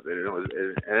heard of. And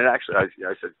it actually,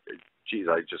 I said, geez,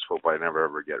 I just hope I never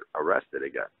ever get arrested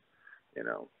again. You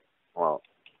know, well,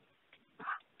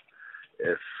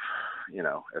 if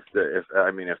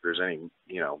there's any,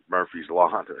 you know, Murphy's Law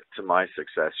to my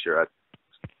success here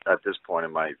at this point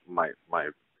in my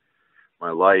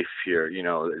life here, you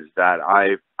know, is that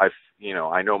I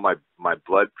know my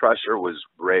blood pressure was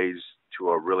raised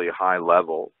to a really high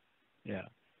level. Yeah.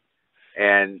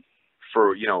 And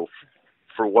for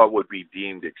what would be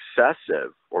deemed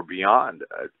excessive or beyond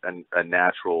a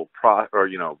natural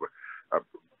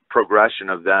progression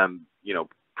of them, you know,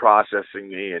 processing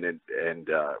me and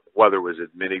whether it was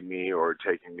admitting me or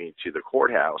taking me to the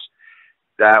courthouse,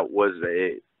 that was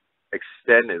a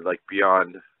extended, like,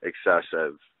 beyond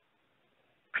excessive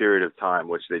period of time,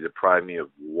 which they deprived me of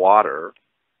water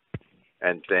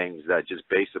and things that, just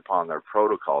based upon their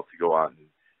protocol, to go out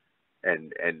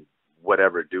and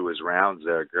whatever, do his rounds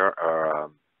there,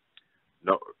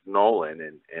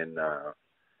 Nolan and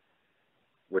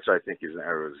which I think is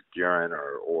Guerin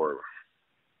or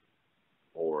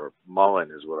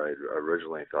Mullen is what I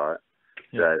originally thought.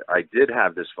 Yeah. That I did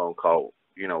have this phone call,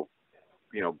 you know,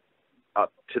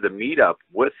 up to the meetup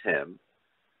with him,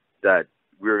 that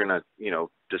we were going to, you know,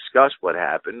 discuss what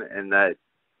happened, and that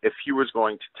if he was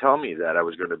going to tell me that I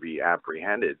was going to be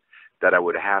apprehended, that I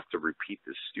would have to repeat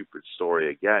this stupid story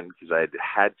again, because I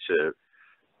had to,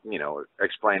 you know,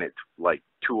 explain it like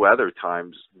 2 other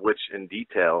times, which in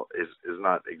detail is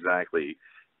not exactly,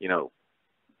 you know,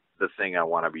 the thing I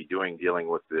want to be doing, dealing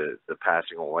with the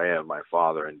passing away of my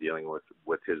father and dealing with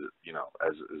his, you know,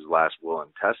 as his last will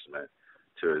and testament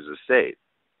to his estate,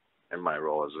 and my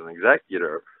role as an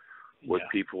executor with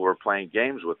people who were playing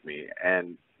games with me.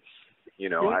 And, you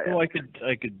know, I could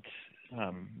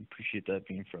appreciate that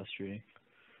being frustrating.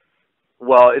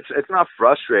 Well, it's not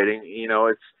frustrating, you know,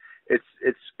 it's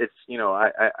you know,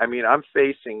 I mean, I'm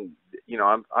facing, you know,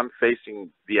 I'm facing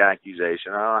the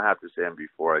accusation. I don't have to stand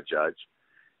before a judge,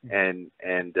 and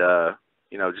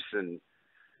you know, just in,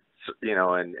 you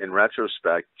know, in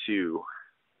retrospect to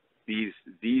these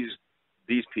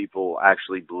people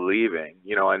actually believing,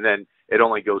 you know, and then it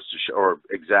only goes to show or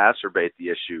exacerbate the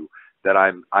issue that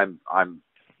I'm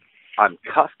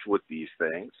cuffed with these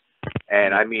things.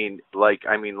 And I mean, like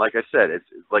I said, it's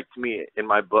like, to me, in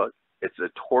my book, it's a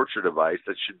torture device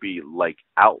that should be, like,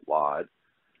 outlawed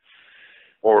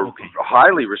or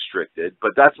highly restricted.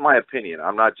 But that's my opinion.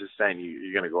 I'm not just saying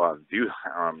you're going to go out and do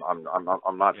that.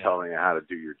 I'm not telling you how to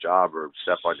do your job or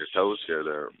step on your toes here,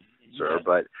 there, sir.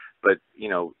 But you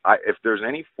know, if there's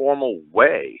any formal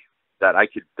way that I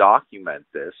could document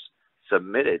this,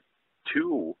 submit it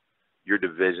to your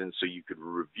division so you could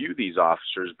review these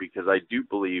officers, because I do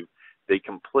believe they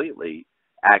completely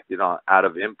acted out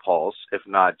of impulse, if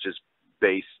not just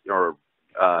based or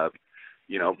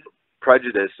you know,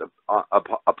 prejudice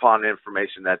upon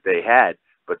information that they had.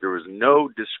 But there was no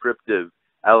descriptive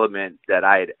element that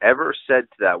I had ever said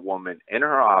to that woman in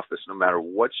her office, no matter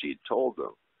what she had told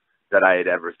them, that I had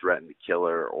ever threatened to kill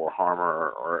her or harm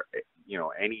her or you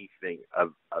know, anything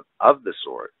of the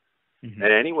sort, in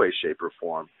any way, shape, or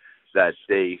form, that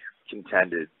they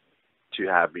contended to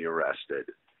have me arrested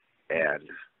and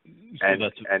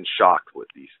shocked with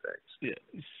these things.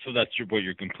 Yeah. So that's what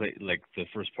your complaint, like the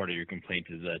first part of your complaint,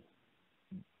 is that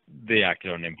they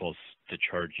acted on impulse to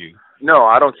charge you. No,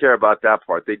 I don't care about that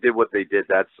part. They did what they did.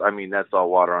 That's all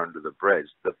water under the bridge.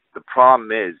 The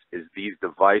problem is these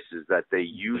devices that they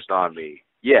used on me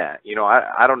yeah, you know,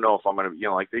 I don't know if I'm gonna, you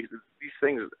know, like these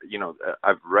things, you know,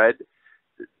 I've read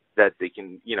that they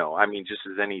can, you know, I mean, just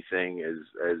as anything as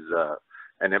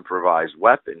an improvised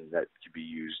weapon that could be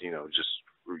used, you know, just,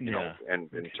 you know,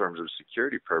 and in terms of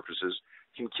security purposes,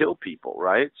 can kill people,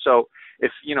 right? So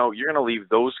if, you know, you're going to leave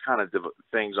those kind of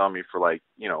things on me for like,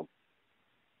 you know,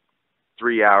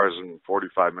 3 hours and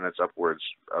 45 minutes upwards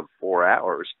of 4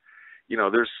 hours, you know,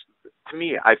 there's, to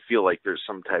me, I feel like there's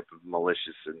some type of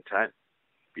malicious intent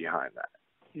behind that.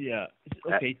 Yeah.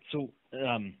 Okay. So,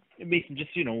 Macen,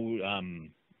 just, you know,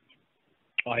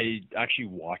 I actually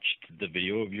watched the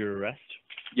video of your arrest.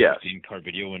 Yes. The in-car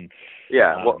video, and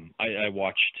yeah, well, I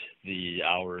watched the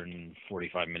hour and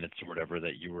 45 minutes or whatever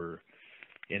that you were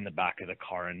in the back of the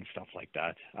car and stuff like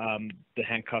that. The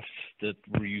handcuffs that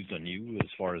were used on you, as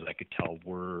far as I could tell,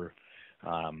 were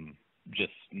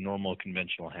just normal,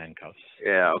 conventional handcuffs.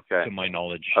 Yeah. Okay. To my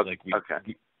knowledge, okay. like we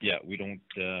don't.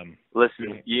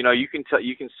 Listen, you know, you can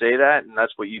say that, and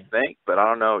that's what you think, but I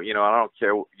don't know. You know, I don't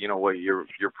care. You know what your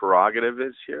prerogative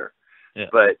is here,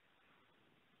 but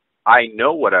I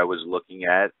know what I was looking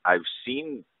at. I've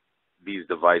seen these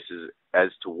devices as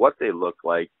to what they look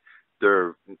like.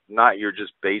 They're not your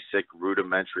just basic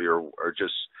rudimentary or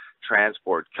just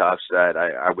transport cuffs that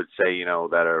I would say, you know,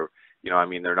 that are, you know, I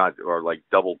mean, they're not, or like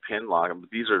double pin lock.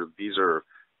 But these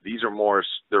are more,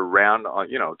 they're round,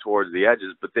 you know, towards the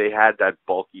edges, but they had that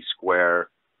bulky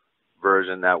square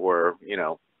version that were, you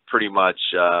know, pretty much,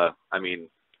 I mean,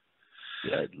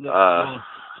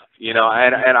 you know,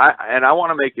 and I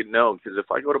want to make it known, because if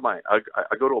I go to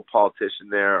I go to a politician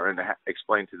there and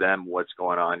explain to them what's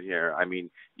going on here. I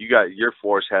mean, your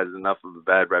force has enough of a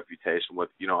bad reputation with,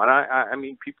 you know, and I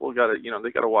mean, people got to, you know, they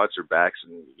got to watch their backs,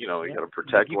 and, you know, you got to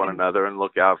protect one another and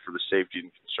look out for the safety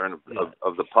and concern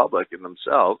of the public and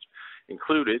themselves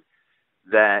included.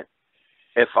 That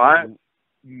if I'm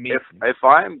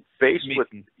faced with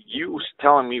you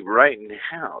telling me right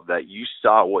now that you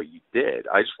saw what you did,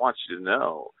 I just want you to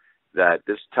know that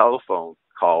this telephone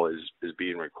call is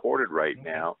being recorded right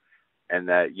now, and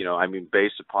that, you know, I mean,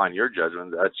 based upon your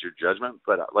judgment, that's your judgment.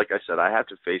 But like I said, I have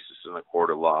to face this in a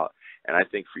court of law, and I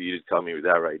think for you to tell me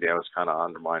that right now is kind of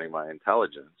undermining my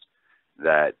intelligence.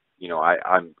 That, you know,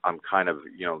 I'm kind of,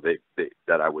 you know,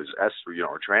 that I was, you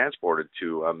know, transported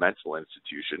to a mental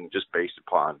institution just based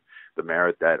upon the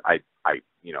merit that I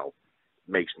you know,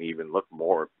 makes me even look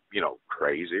more, you know,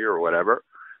 crazy or whatever.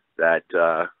 That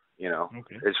you know,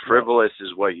 as frivolous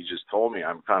as what you just told me,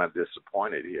 I'm kind of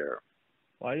disappointed here.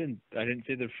 Well, I didn't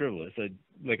say they're frivolous. I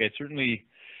certainly,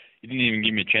 you didn't even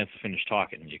give me a chance to finish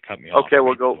talking. You cut me off. Okay,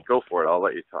 well, go for it. I'll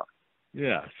let you talk.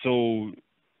 Yeah. So,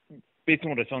 based on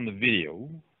what I saw in the video,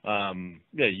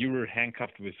 yeah, you were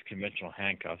handcuffed with conventional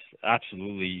handcuffs.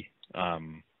 Absolutely,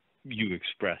 you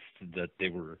expressed that they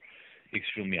were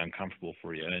extremely uncomfortable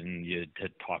for you, and you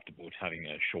had talked about having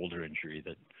a shoulder injury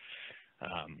that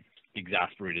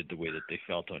exasperated the way that they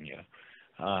felt on you.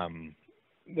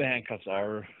 The handcuffs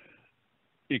are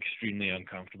extremely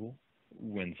uncomfortable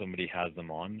when somebody has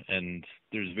them on, and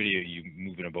there's video of you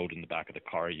moving about in the back of the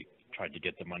car. You tried to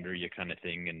get them under you, kind of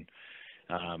thing, and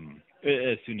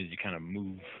as soon as you kind of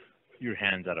move your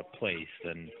hands out of place,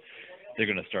 then they're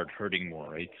going to start hurting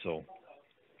more, right? So,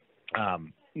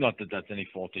 not that that's any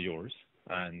fault of yours,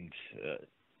 and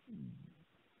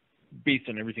based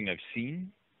on everything I've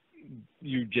seen,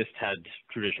 you just had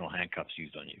traditional handcuffs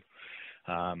used on you.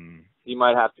 You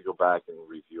might have to go back and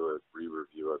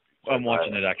re-review it. I'm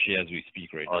watching it actually as we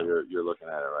speak right now. Oh, you're looking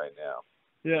at it right now.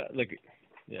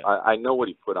 Yeah, I know what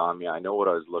he put on me. I know what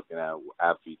I was looking at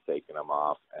after he'd taken them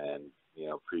off, and, you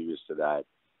know, previous to that,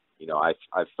 you know, I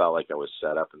felt like I was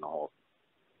set up in the whole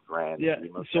grand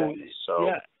scheme of things. So,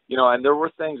 you know, and there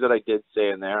were things that I did say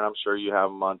in there, and I'm sure you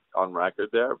have them on record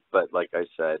there. But like I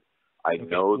said, I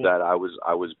know that I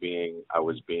was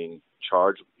being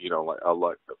charged, you know,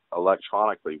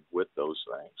 electronically with those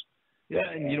things. Yeah,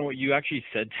 and you know what you actually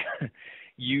said,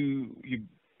 you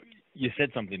said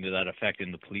something to that effect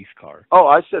in the police car. Oh,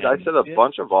 I said a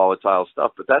bunch of volatile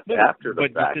stuff, but that's after the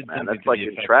fact, man. That's like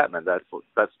entrapment.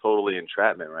 That's totally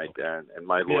entrapment right there, and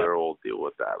my lawyer will deal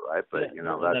with that, right? But you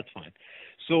know, that's fine.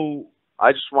 So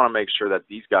I just want to make sure that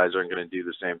these guys aren't going to do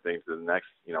the same thing to the next,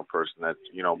 you know, person that's,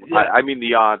 you know, I mean,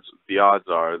 the odds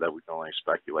are that we can only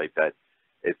speculate that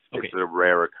it's a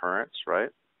rare occurrence, right?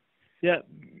 Yeah.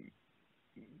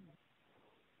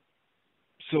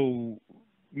 So,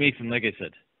 Macen, like I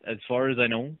said, as far as I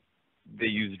know, they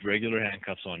used regular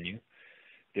handcuffs on you.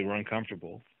 They were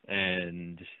uncomfortable,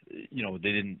 and, you know,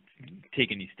 they didn't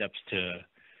take any steps to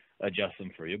adjust them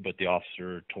for you, but the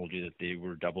officer told you that they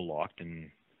were double locked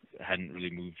and hadn't really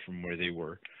moved from where they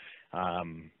were.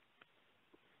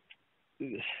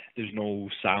 there's no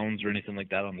sounds or anything like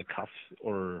that on the cuff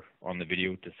or on the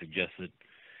video to suggest that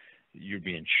you're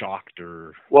being shocked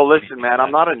or. Well, listen, man,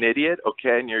 I'm not an idiot,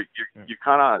 okay? And you're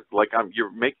kind of like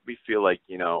you're making me feel like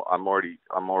I'm already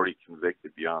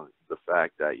convicted beyond the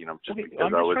fact that just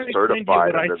because I was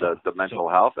certified under the Mental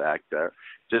Health Act there.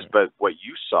 But what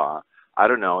you saw, I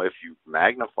don't know if you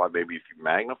magnify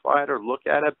it or look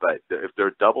at it, but if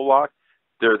they're double locked,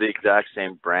 they're the exact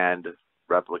same brand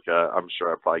replica. I'm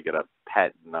sure I'd probably get a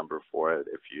pet number for it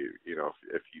if you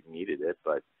needed it,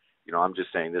 but I'm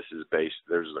just saying this is based.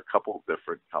 There's a couple of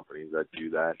different companies that do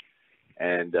that,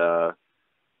 and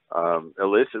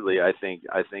illicitly, I think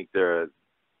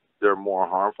they're more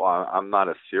harmful. I'm not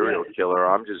a serial killer.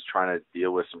 I'm just trying to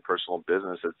deal with some personal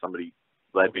business that somebody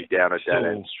led me down a dead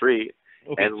end street,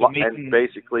 and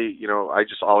basically,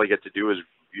 all I get to do is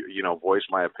voice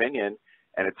my opinion,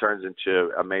 and it turns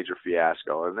into a major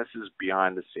fiasco. And this is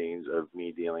behind the scenes of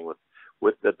me dealing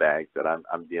with the bank that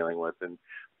I'm dealing with, and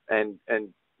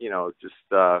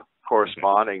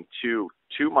corresponding to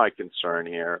my concern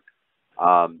here.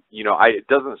 It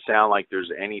doesn't sound like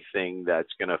there's anything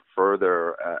that's going to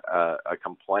further a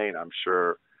complaint. I'm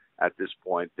sure at this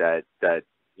point that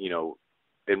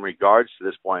in regards to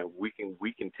this point, we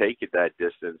can take it that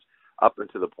distance up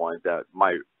until the point that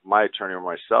my attorney or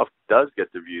myself does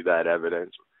get to view that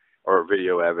evidence or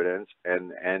video evidence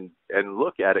and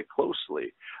look at it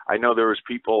closely. I know there was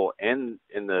people in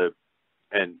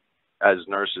as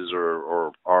nurses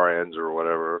or RNs or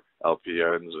whatever,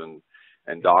 LPNs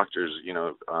and doctors,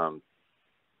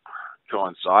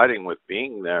 coinciding with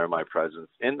being there, my presence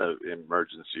in the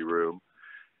emergency room,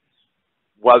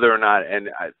 whether or not, and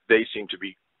they seem to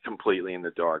be completely in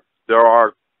the dark. There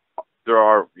are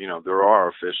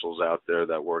officials out there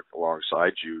that work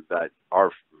alongside you that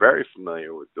are very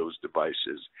familiar with those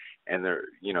devices, and they're,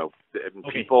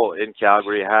 people in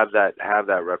Calgary have that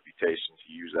reputation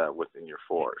to use that within your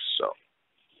force. So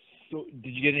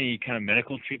did you get any kind of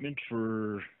medical treatment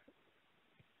for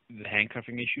the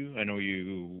handcuffing issue? I know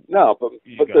you. No, but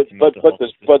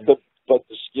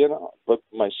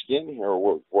my skin here,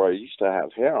 where I used to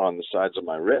have hair on the sides of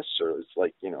my wrists, or it's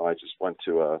like I just went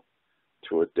to a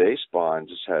day spa and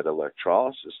just had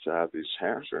electrolysis to have these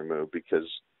hairs removed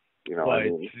because you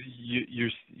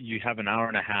have an hour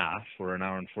and a half or an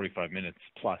hour and 45 minutes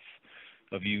plus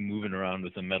of you moving around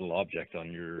with a metal object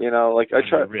on your.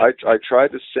 I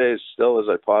tried to stay as still as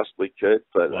I possibly could,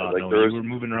 but you were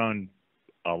moving around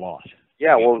a lot.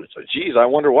 Yeah, well, geez, I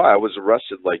wonder why. I was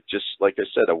arrested just like I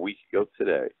said a week ago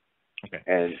today. Okay.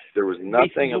 And there was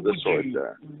nothing of the sort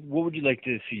there. What would you like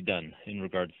to see done in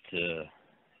regards to?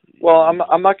 Well,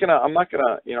 I'll let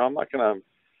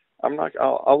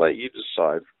you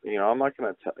decide. I'm not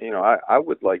gonna I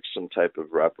would like some type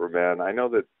of reprimand. I know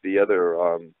that the other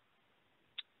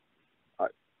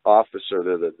officer,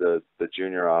 the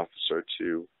junior officer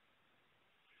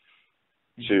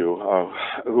who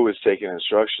was taking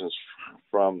instructions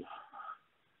from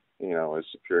his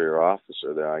superior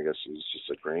officer there, I guess he's just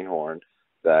a greenhorn,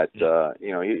 that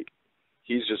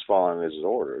he's just following his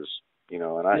orders,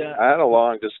 and I had a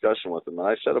long discussion with him, and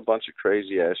I said a bunch of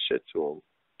crazy ass shit to him.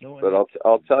 But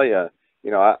I'll tell you,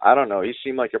 I don't know, he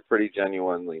seemed like a pretty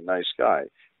genuinely nice guy.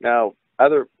 Now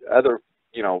other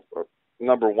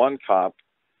number one cop,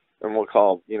 and we'll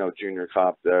call junior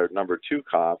cop there, number two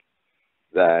cop,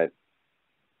 that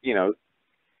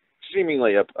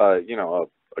seemingly a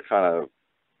kind of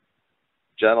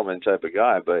gentleman type of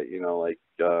guy, but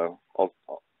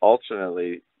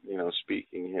alternately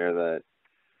speaking here that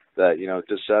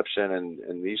deception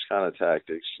and these kind of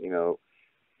tactics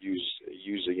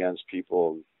use against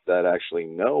people that actually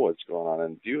know what's going on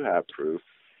and do have proof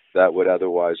that would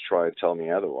otherwise try and tell me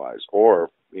otherwise,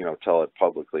 or tell it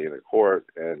publicly in a court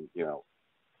and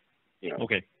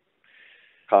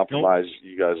compromise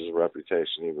you guys'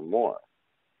 reputation even more.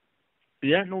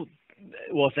 Yeah, no.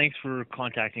 Well, thanks for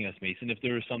contacting us, Macen. If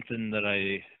there was something that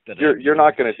you're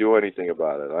not going to do anything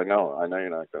about it. I know you're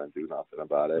not going to do nothing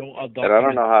about it. No,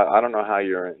 and I don't know how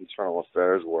your internal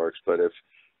affairs works, but if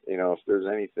there's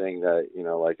anything that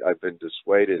like I've been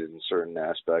dissuaded in certain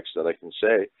aspects that I can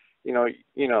say,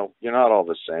 you're not all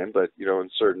the same, but in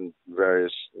certain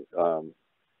various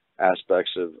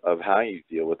aspects of how you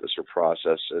deal with this or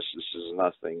process this is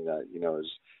nothing that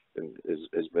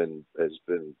has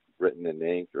been written in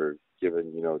ink or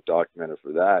given documented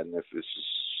for that. And if this is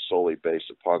solely based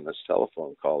upon this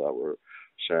telephone call that we're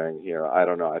sharing here, I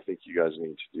don't know. I think you guys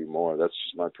need to do more. That's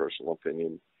just my personal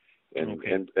opinion.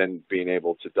 And being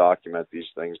able to document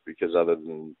these things, because other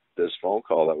than this phone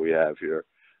call that we have here,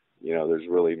 there's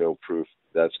really no proof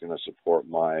that's going to support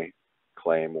my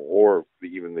claim or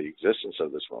even the existence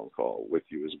of this phone call with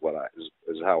you is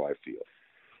how I feel.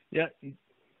 Yeah.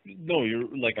 No, you're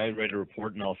like, I write a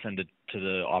report and I'll send it to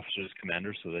the officer's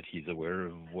commander so that he's aware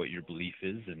of what your belief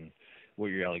is and what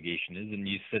your allegation is. And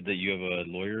you said that you have a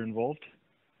lawyer involved?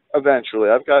 Eventually.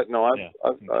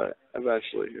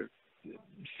 Eventually here.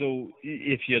 So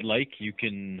if you'd like, you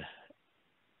can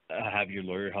have your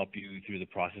lawyer help you through the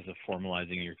process of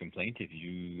formalizing your complaint.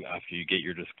 After you get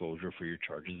your disclosure for your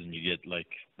charges, and you get, like,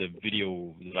 the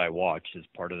video that I watched is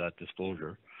part of that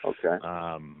disclosure. Okay.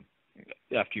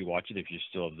 After you watch it, if you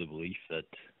still have the belief that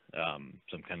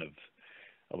some kind of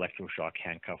electroshock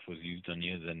handcuff was used on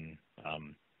you, then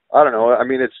I don't know. I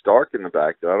mean, it's dark in the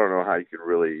back there. I don't know how you can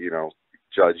really,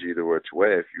 judge either which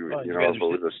way if you know, but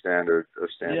with a standard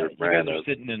brand. You guys are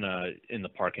sitting in the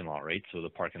parking lot, right? So the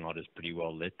parking lot is pretty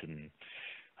well lit, and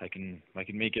I can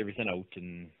make everything out.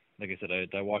 And like I said,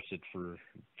 I watched it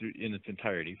in its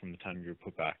entirety from the time you were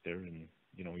put back there, and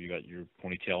you got your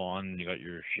ponytail on, you got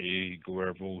your Che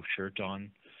Guevara shirt on,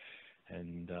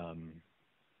 and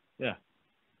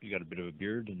you got a bit of a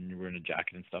beard, and you're wearing a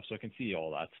jacket and stuff, so I can see all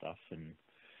that stuff. And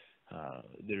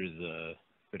there's a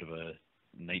bit of a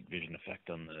night vision effect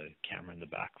on the camera in the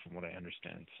back, from what I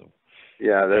understand. So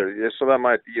yeah, so that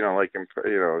might,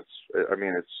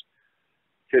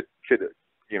 could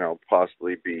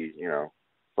possibly be,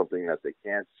 something that they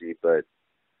can't see, but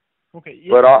okay.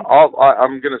 Yeah. But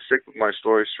I'm gonna stick with my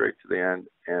story straight to the end,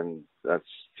 and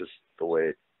that's just the way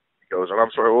it goes. And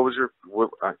I'm sorry, what was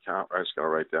I just gotta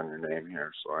write down your name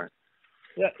here. Sorry.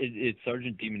 Yeah, it's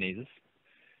Sergeant Demonazes.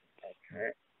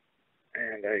 Okay.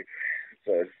 And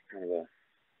so it's kind of a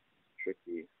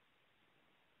tricky,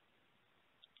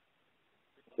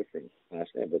 different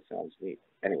last name, but sounds neat.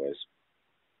 Anyways,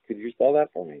 could you spell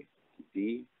that for me?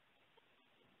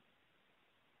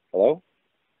 Hello?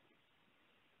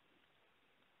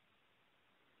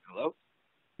 Hello?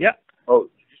 Yeah. Oh,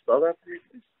 did you spell that for me,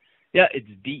 please? Yeah, it's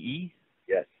DE.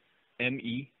 Yes.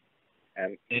 ME.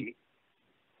 ME.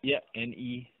 Yeah,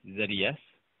 NEZES.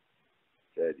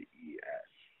 ZES.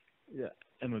 Yeah,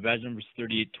 and my badge number is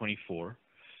 3824.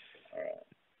 All right.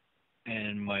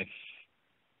 And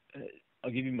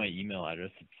I'll give you my email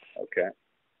address. It's okay.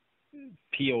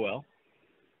 POL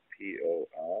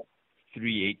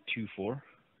 3824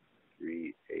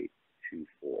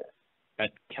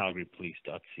 at calgarypolice.ca.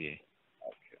 Okay.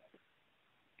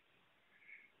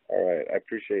 All right. I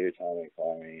appreciate your time and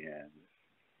calling me. And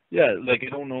yeah, like, I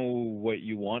don't know what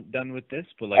you want done with this,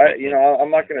 but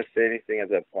I'm not going to say anything at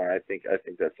that point. I think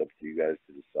that's up to you guys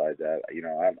to decide that.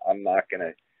 I'm not,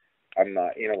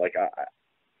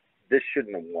 this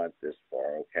shouldn't have went this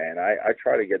far, okay? And I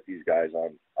try to get these guys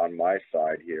on my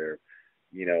side here.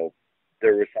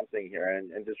 There was something here,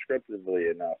 and descriptively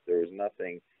enough, there was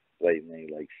nothing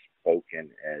blatantly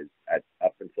spoken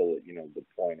up until the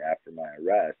point after my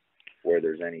arrest where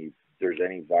there's any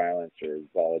violence or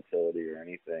volatility or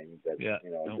anything that's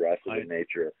aggressive in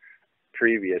nature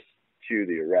previous to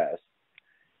the arrest.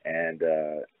 And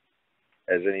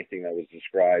as anything that was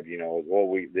described, they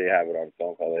have it on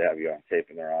phone call, they have you on tape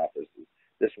in their office.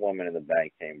 This woman in the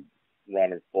bank came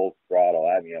running full throttle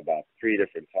at me about 3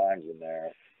 different times in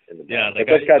there. Yeah, but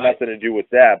that's got nothing to do with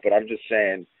that. But I'm just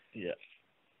saying, yeah,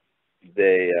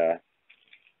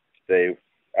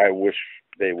 I wish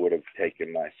they would have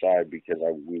taken my side, because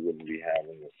we wouldn't be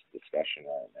having this discussion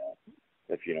right now,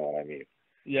 if you know what I mean.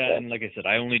 Yeah, and like I said,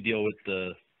 I only deal with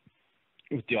the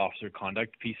officer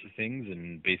conduct piece of things,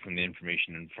 and based on the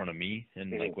information in front of me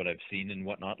and what I've seen and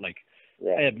whatnot, I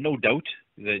have no doubt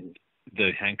that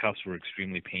the handcuffs were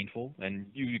extremely painful, and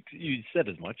you said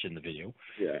as much in the video.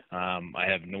 Yeah. I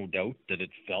have no doubt that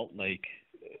it felt like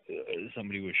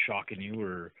somebody was shocking you,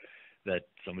 or that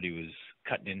somebody was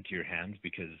cutting into your hands,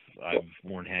 because I've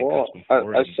worn handcuffs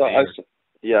before.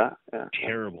 Yeah.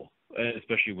 Terrible,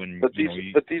 especially when. But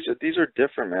these are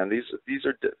different, man. These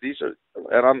are,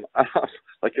 and I'm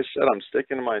like I said, I'm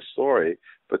sticking to my story.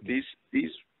 But these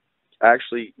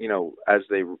actually, as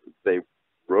they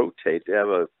rotate, they have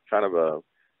a kind of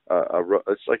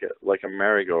it's like a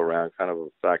merry-go-round kind of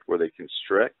effect where they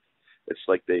constrict. It's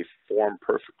like they form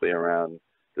perfectly around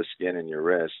the skin in your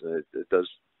wrist, and it does.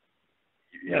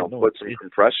 Put some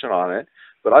compression on it.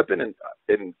 But I've been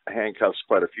in handcuffs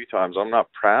quite a few times. I'm not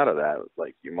proud of that,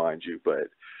 mind you, but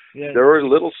there are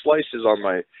little slices on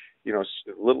my,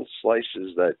 little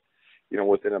slices that,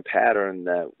 within a pattern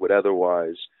that would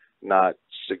otherwise not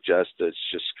suggest that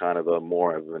it's just kind of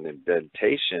more of an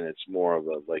indentation. It's more of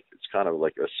it's kind of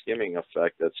like a skimming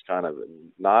effect that's kind of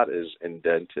not as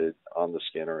indented on the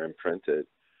skin or imprinted.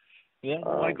 Yeah,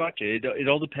 I got you. It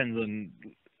all depends on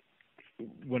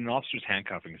when an officer's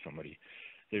handcuffing somebody.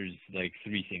 there's like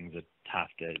 3 things that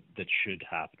should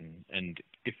happen, and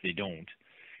if they don't,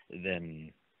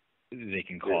 then they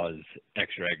can cause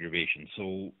extra aggravation.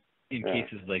 So in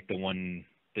cases like the one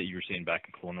that you were saying back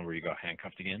in Kelowna where you got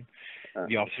handcuffed again,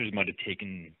 the officers might have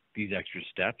taken these extra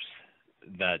steps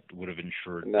that would have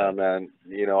ensured. No, man.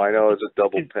 You know, I know it's a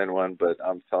double pin one, but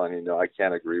I'm telling you, no, I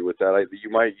can't agree with that. You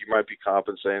might be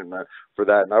compensating for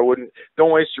that, and I wouldn't.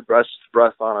 Don't waste your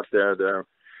breath on it, there,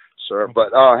 sir.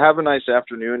 But have a nice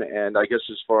afternoon. And I guess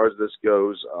as far as this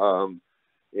goes,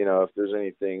 you know, if there's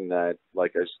anything that,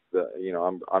 like you know,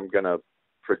 I'm gonna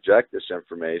project this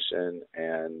information,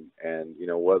 and you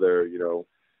know, whether, you know,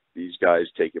 these guys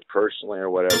take it personally or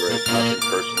whatever, it's nothing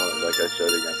personal, like I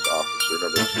said, against officer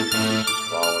number 2, who's just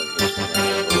following his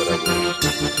command or whatever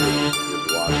his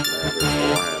watch commander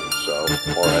for him, so,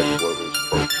 or as what was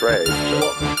portrayed. So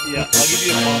yeah, I'll give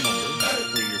you a phone number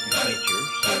for your complaint here.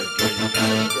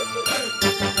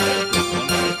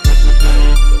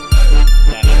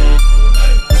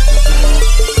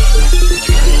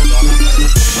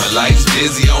 My life's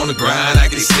busy on the grind, I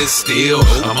can sit still.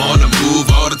 I'm on the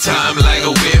move all the time like a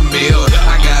windmill.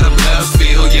 I got a blood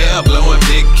feel, yeah, blowing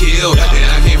big kill. And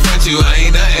I can't front you, I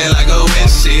ain't nothing like a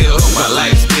windshield. My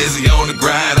life's busy on the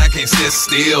grind, I can't sit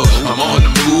still. I'm on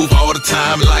the move all the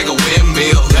time like a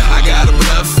windmill. I got a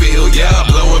blood feel, yeah,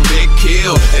 blowing big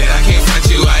kill. And I can't front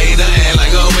you, I ain't nothing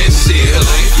like a windshield.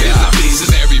 Life is a beast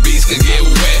and every beast can get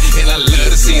wet. And I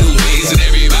love to see the waves and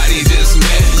everybody just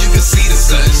met. You can see the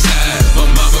sunshine. My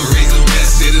mama raised the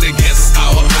best, did it against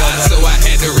our odds, so I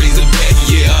had to raise a bet,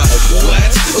 yeah.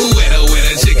 What?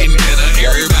 Winner, chicken dinner,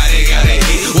 everybody gotta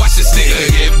eat. Watch this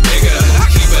nigga get bigger. I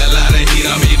keep a lot of heat,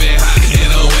 I'm even hot in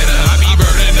the winter. I be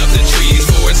burning up the trees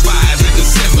for its fires in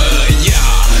December, yeah.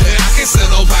 I can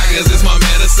sell no pockets, it's my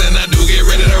medicine. I